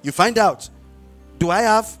 You find out, do I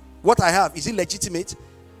have what I have? Is it legitimate?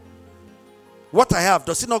 What I have,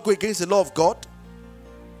 does it not go against the law of God?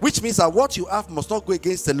 Which means that what you have must not go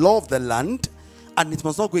against the law of the land, and it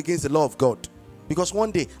must not go against the law of God. Because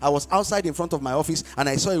one day I was outside in front of my office and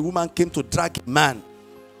I saw a woman came to drag a man.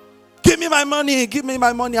 Give me my money, give me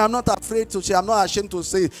my money. I'm not afraid to say, I'm not ashamed to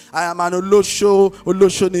say, I am an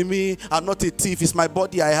Oloshonimi. I'm not a thief, it's my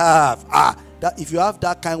body I have. That if you have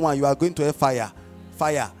that kind one, you are going to have fire.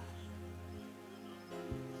 Fire.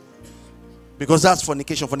 Because that's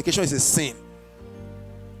fornication. Fornication is a sin.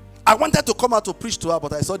 I wanted to come out to preach to her,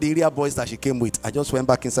 but I saw the area boys that she came with. I just went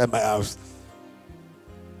back inside my house.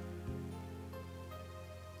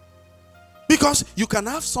 Because you can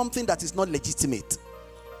have something that is not legitimate.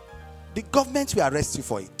 The government will arrest you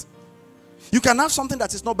for it. You can have something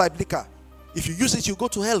that is not biblical. If you use it, you go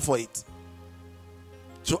to hell for it.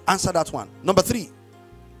 So answer that one. Number 3.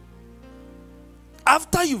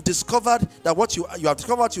 After you've discovered that what you have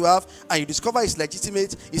discovered what you have, and you discover it's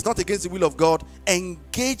legitimate, it's not against the will of God,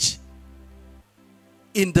 engage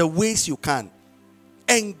in the ways you can.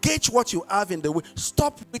 Engage what you have in the way.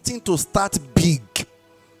 Stop waiting to start big.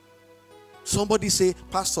 Somebody say,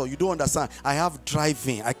 Pastor, you don't understand. I have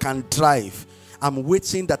driving. I can drive. I'm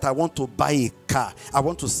waiting that I want to buy a car. I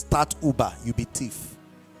want to start Uber. You be thief.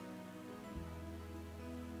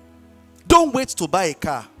 Don't wait to buy a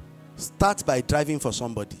car. Start by driving for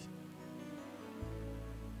somebody.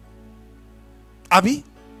 Abi?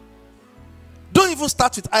 Don't even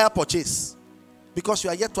start with hire purchase, because you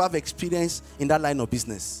are yet to have experience in that line of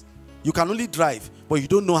business. You can only drive, but you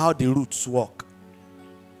don't know how the routes work.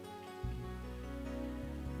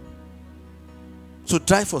 So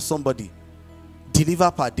drive for somebody. Deliver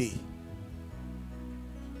per day.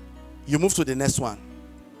 You move to the next one.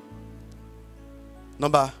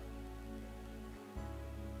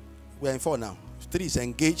 We're in 4 now. 3 is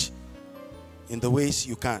engage in the ways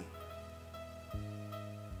you can.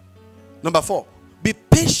 Number 4, be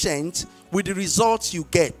patient with the results you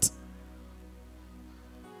get.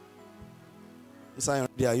 Mr.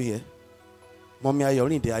 Ayonde, are you here? Mommy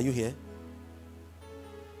Ayonde, are you here?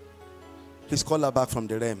 Please call her back from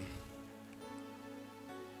the realm.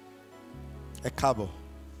 A cabo.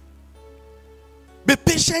 Be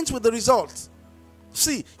patient with the results.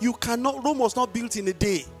 See, Rome was not built in a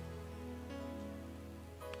day.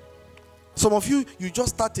 Some of you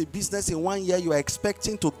just start a business in 1 year. You are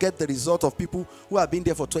expecting to get the result of people who have been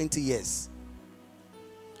there for 20 years.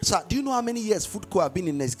 Sir, do you know how many years Food Co have been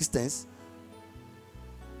in existence?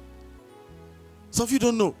 Some of you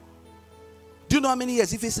don't know. Do you know how many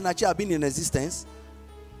years Ife Sinachi have been in existence?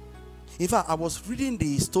 In fact, I was reading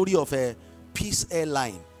the story of a Peace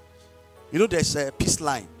Airline. You know, there's a Peace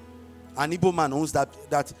Line. An Igbo man owns that.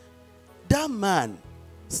 That man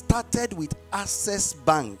started with Access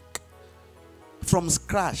Bank from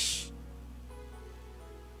scratch.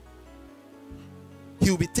 He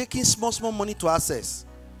will be taking small money to Access.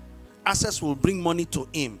 Access will bring money to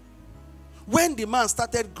him. When the man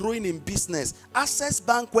started growing in business, Access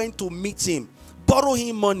Bank went to meet him, borrow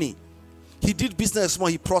him money. He did business more,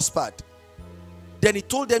 he prospered. Then he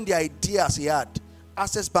told them the ideas he had.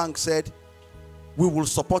 Access Bank said, we will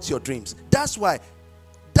support your dreams. That's why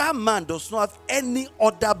that man does not have any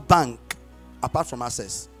other bank apart from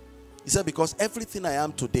Access. He said, because everything I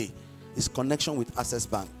am today is connection with Access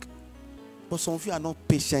Bank. But some of you are not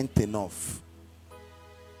patient enough.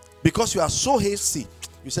 Because you are so hasty.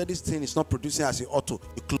 You said this thing is not producing as it ought to.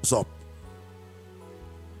 You close up.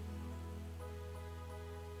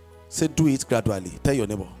 Say, do it gradually. Tell your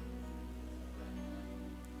neighbor.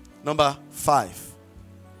 Number 5.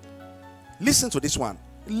 Listen to this one.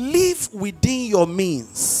 Live within your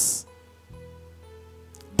means.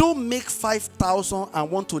 Don't make 5,000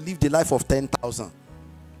 and want to live the life of 10,000.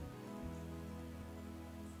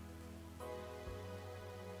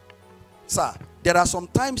 Sir, there are some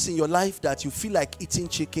times in your life that you feel like eating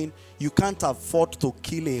chicken. You can't afford to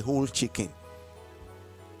kill a whole chicken.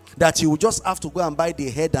 That you will just have to go and buy the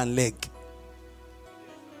head and leg.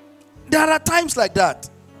 There are times like that.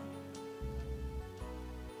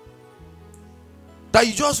 That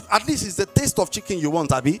you just, at least it's the taste of chicken you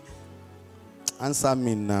want, Abi. Answer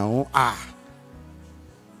me now.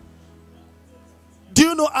 Do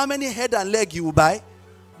you know how many head and leg you will buy?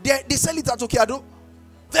 They sell it at Okiado.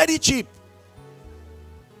 Very cheap.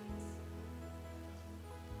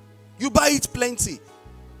 You buy it plenty.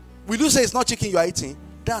 Will you say it's not chicken you are eating?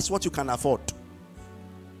 That's what you can afford.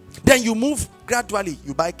 Then you move gradually.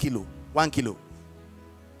 You buy kilo, 1 kilo.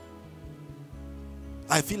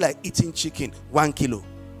 I feel like eating chicken, 1 kilo.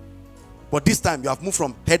 But this time you have moved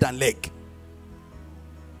from head and leg.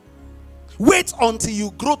 Wait until you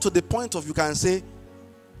grow to the point of you can say,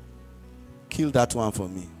 kill that one for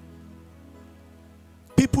me.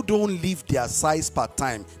 People don't live their size part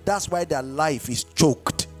time. That's why their life is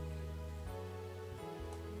choked.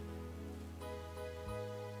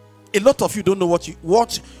 A lot of you don't know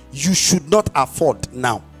what you should not afford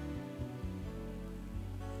now.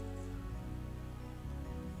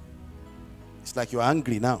 It's like you're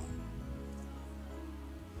angry now.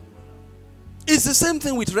 It's the same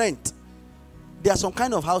thing with rent. There are some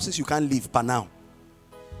kind of houses you can't live per now.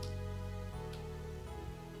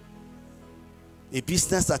 A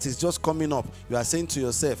business that is just coming up, you are saying to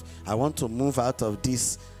yourself, I want to move out of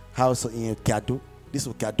this house in Okado. This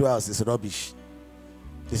Okado house is rubbish.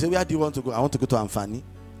 They say, where do you want to go? I want to go to Amfani.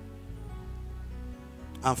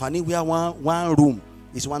 Amfani, where one room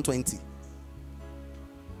is 120.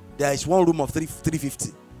 There is one room of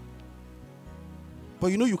 350. But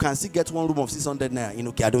you know you can still get one room of 600 naira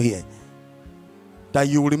in Okado here. That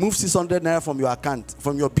you will remove 600 naira from your account,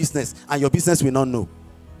 from your business, and your business will not know.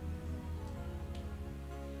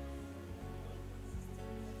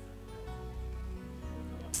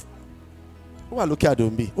 Who are looking at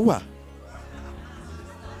Dombi? Who are?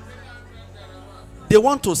 They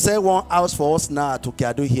want to sell one house for us now at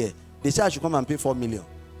Okado here. They say I should come and pay 4 million.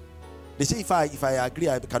 They say if I agree,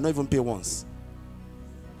 I cannot even pay once.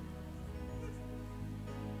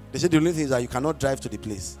 They say the only thing is that you cannot drive to the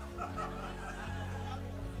place.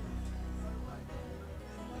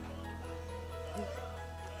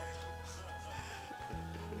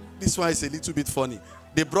 This one is a little bit funny.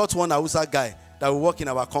 They brought one Hausa guy that will work in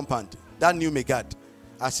our compound. That new Megad.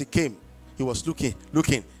 As he came, he was looking.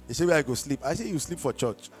 They said, where I go sleep? I said, you sleep for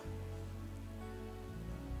church.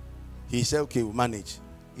 He said, okay, we'll manage.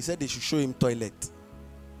 He said they should show him toilet.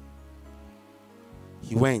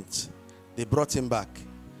 He went. They brought him back.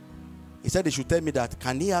 He said they should tell me that,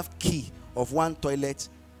 can he have key of one toilet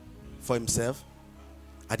for himself?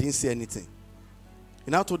 I didn't say anything.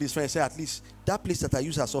 He now told his friend, he said, at least that place that I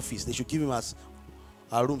use as office, they should give him as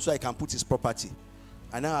a room so I can put his property.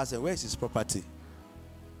 And now I said, where is his property?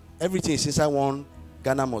 Everything is inside one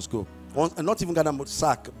Ghana must go. Not even Ghana must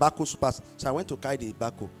sack, Bako super. So I went to carry the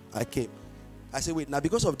Bako. I came. I said, wait, now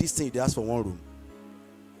because of this thing, they asked for one room.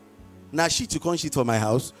 Now shit, you can't shit for my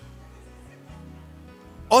house.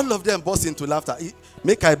 All of them burst into laughter.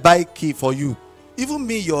 Make I buy key for you. Even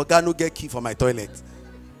me, your guy no get key for my toilet.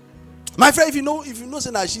 My friend, if you know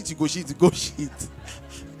say na shit, you go shit.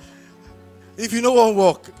 If you know one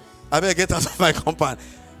walk, I better get out of my compound.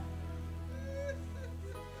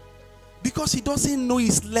 Because he doesn't know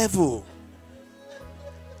his level.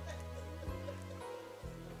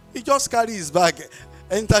 He just carry his bag,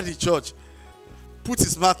 enter the church, put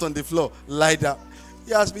his mat on the floor, lie down.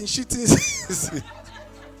 He has been shitting since.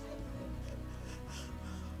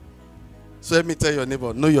 So let me tell your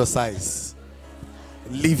neighbor, know your size.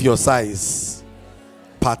 Leave your size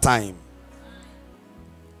part time.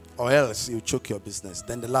 Or else you choke your business.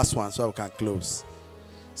 Then the last one, so we can close.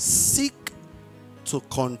 Seek to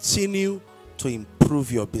continue to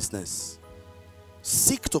improve your business.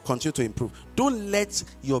 Seek to continue to improve. Don't let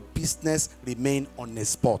your business remain on a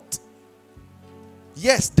spot.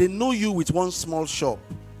 Yes, they know you with one small shop.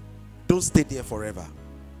 Don't stay there forever.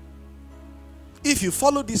 If you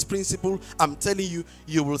follow this principle, I'm telling you,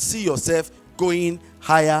 you will see yourself going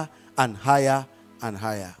higher and higher and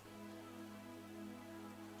higher.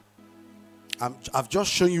 I've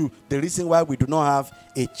just shown you the reason why we do not have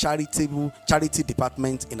a charity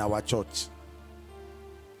department in our church.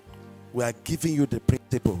 We are giving you the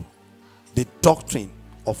principle, the doctrine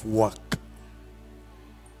of work.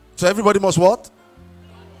 So everybody must what?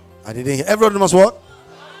 I didn't hear. Everybody must what?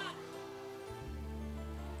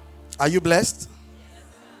 Are you blessed?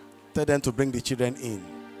 Tell them to bring the children in.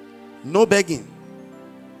 No begging.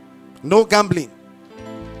 No gambling.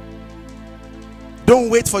 Don't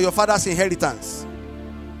wait for your father's inheritance.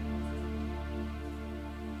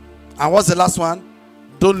 And what's the last one?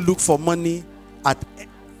 Don't look for money at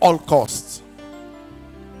all costs.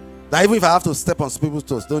 Now, even if I have to step on people's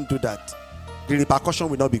toes, don't do that. The repercussion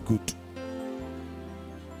will not be good.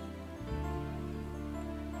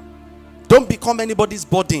 Don't become anybody's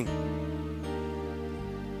burden.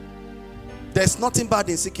 There's nothing bad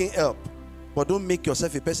in seeking help, but don't make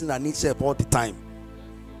yourself a person that needs help all the time.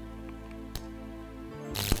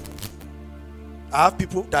 I have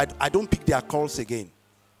people that I don't pick their calls again.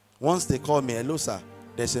 Once they call me, hello sir,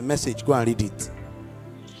 there's a message, go and read it.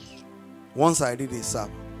 Once I read it, sir,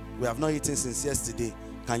 we have not eaten since yesterday.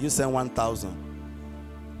 Can you send 1,000?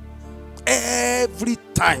 Every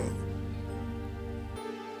time.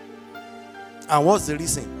 And what's the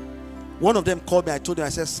reason? One of them called me, I told him, I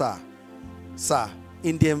said, sir,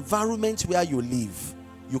 in the environment where you live,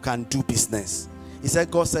 you can do business. He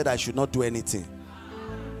said, God said I should not do anything.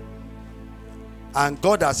 And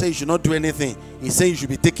God has said you should not do anything. He's saying you should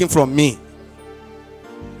be taken from me.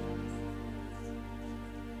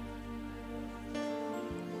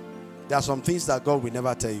 There are some things that God will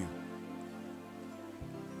never tell you.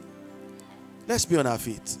 Let's be on our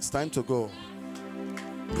feet. It's time to go.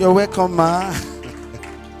 You're welcome, ma.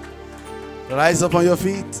 Rise up on your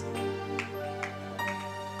feet.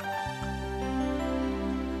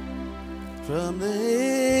 From the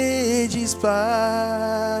ages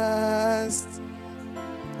past,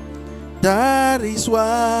 that is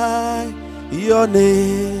why your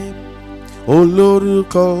name,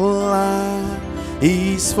 Olurukola,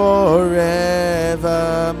 is forevermore.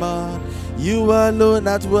 You alone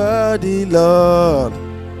art worthy, Lord.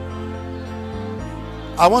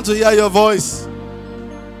 I want to hear your voice.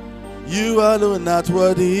 You alone art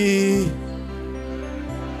worthy.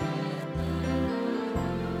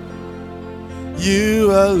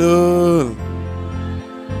 You alone.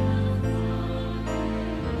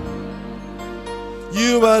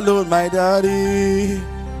 You alone, my daddy.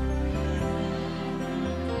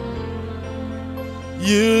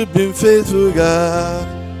 You've been faithful, God.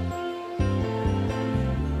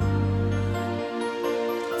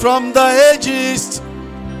 From the ages.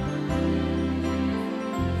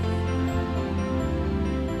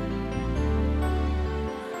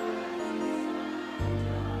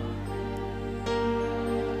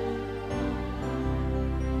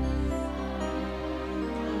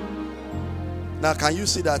 Now, can you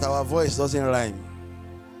see that our voice doesn't rhyme?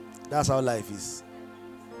 That's how life is.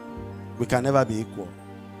 We can never be equal.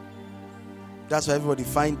 That's why everybody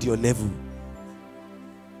find your level.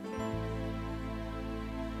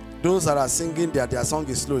 Those that are singing their song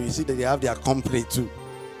is slow, you see that they have their company too.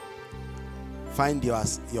 Find your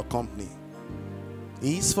company.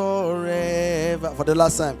 He's forever. For the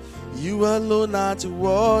last time, you alone art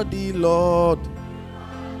worthy, Lord.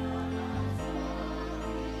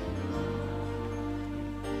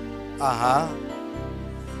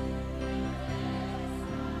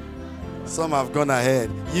 Some have gone ahead.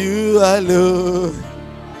 You alone.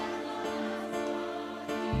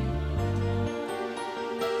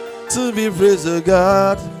 To be praised, O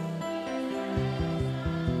God.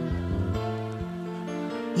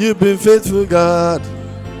 You've been faithful, God.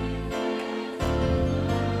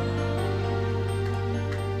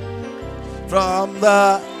 From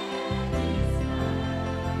the...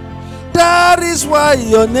 That is why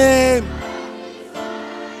your name.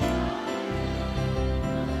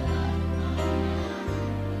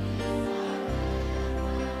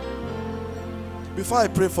 Before I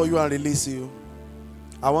pray for you and release you,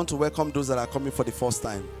 I want to welcome those that are coming for the first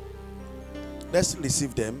time. Let's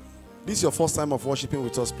receive them. This is your first time of worshiping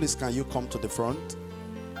with us. Please, can you come to the front?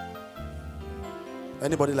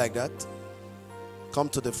 Anybody like that? Come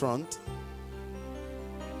to the front.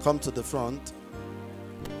 Come to the front.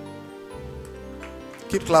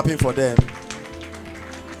 Keep clapping for them.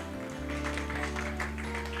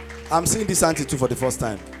 I'm seeing this auntie too for the first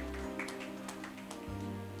time.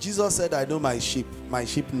 Jesus said, I know my sheep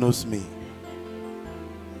knows me.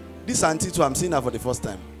 This auntie too, I'm seeing her for the first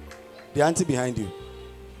time. The auntie behind you.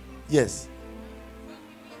 Yes.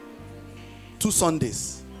 2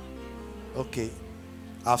 Sundays. Okay.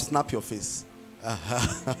 I've snapped your face.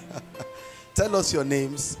 Tell us your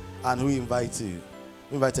names and who invited you.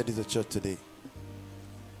 Who invited you to church today?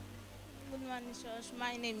 Good morning, church.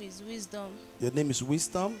 My name is Wisdom. Your name is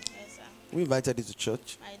Wisdom? Yes, sir. Who invited you to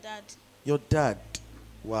church? My dad. Your dad.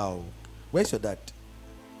 Wow. Where's your dad?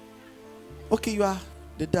 Okay, you are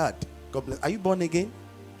the dad. God bless. Are you born again?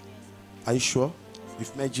 Yes, sir. Are you sure?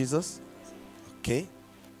 You've met Jesus? Okay.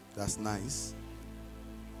 That's nice.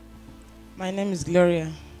 My name is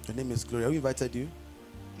Gloria. Your name is Gloria. Who invited you?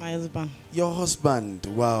 My husband. Your husband.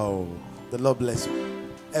 Wow. The Lord bless you.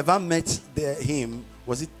 Ever met him?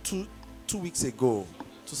 Was it two weeks ago?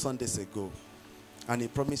 2 Sundays ago. And he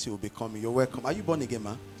promised he will be coming. You're welcome. Are you born again,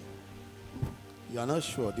 man? You are not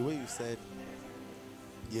sure. The way you said.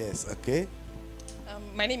 Yes. Okay.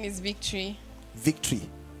 My name is Victory. Victory.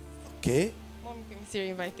 Okay. Mommy Bemisiri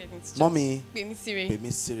invited me to church. Mommy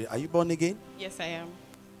Bemisiri. Are you born again? Yes, I am.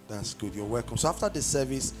 That's good. You're welcome. So after the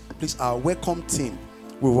service, please, our welcome team,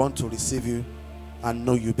 we want to receive you and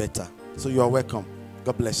know you better. So you are welcome.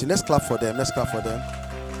 God bless you. Let's clap for them. Let's clap for them.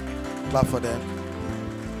 Clap for them.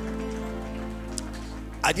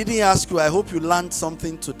 I didn't ask you. I hope you learned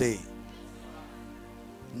something today.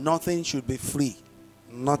 Nothing should be free.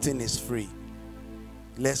 Nothing is free.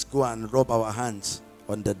 Let's go and rub our hands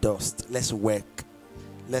on the dust. Let's work.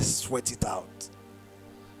 Let's sweat it out.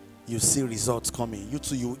 You see results coming. You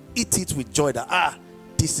too, you eat it with joy that,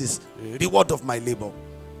 this is reward of my labor.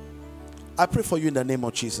 I pray for you in the name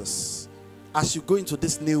of Jesus. as you go into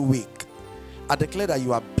this new week, I declare that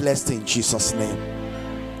you are blessed in Jesus'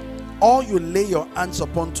 name. All you lay your hands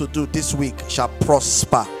upon to do this week shall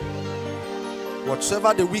prosper.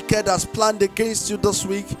 Whatsoever the wicked has planned against you this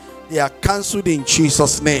week, they are cancelled in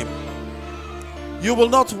Jesus' name. You will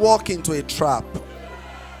not walk into a trap.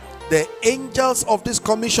 The angels of this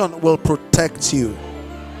commission will protect you.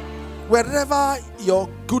 Wherever your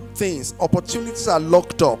good things, opportunities are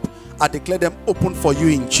locked up, I declare them open for you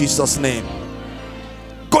in Jesus' name.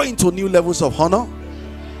 Go into new levels of honor,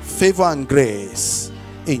 favor, and grace.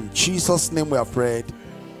 In Jesus' name we have prayed.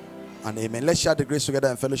 And amen. Let's share the grace together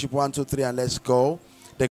in fellowship. 1, 2, 3, and let's go.